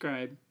 Like and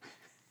subscribe.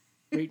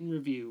 Rate and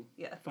review.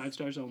 Yes. 5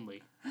 stars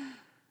only.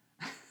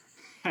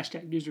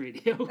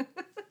 #NewsRadio.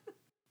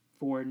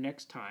 For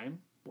next time,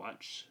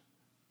 watch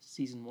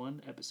Season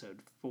 1, Episode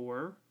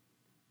 4.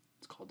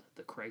 It's called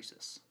The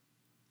Crisis.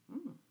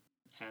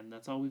 And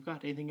that's all we've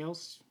got. Anything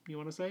else you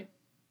want to say?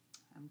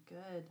 I'm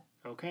good.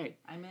 Okay.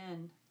 I'm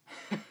in.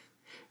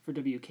 For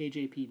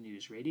WKJP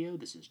News Radio,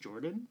 this is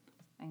Jordan.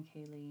 And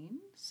Kayleen.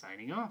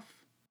 Signing off.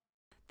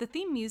 The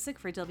theme music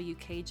for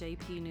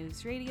WKJP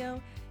News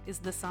Radio is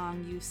the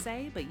song You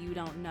Say But You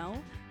Don't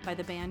Know by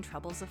the band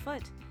Troubles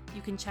Afoot.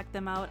 You can check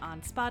them out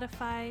on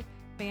Spotify,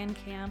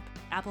 Bandcamp,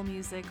 Apple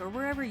Music, or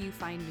wherever you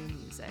find new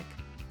music.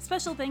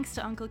 Special thanks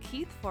to Uncle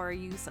Keith for our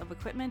use of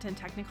equipment and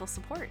technical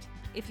support.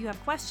 If you have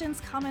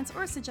questions, comments,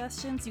 or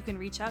suggestions, you can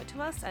reach out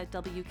to us at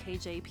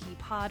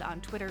WKJPpod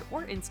on Twitter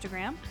or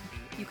Instagram.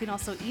 You can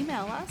also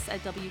email us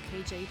at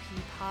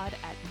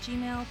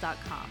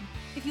wkjppod@gmail.com.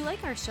 If you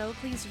like our show,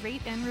 please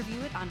rate and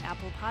review it on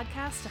Apple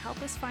Podcasts to help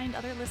us find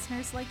other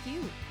listeners like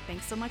you.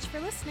 Thanks so much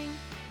for listening.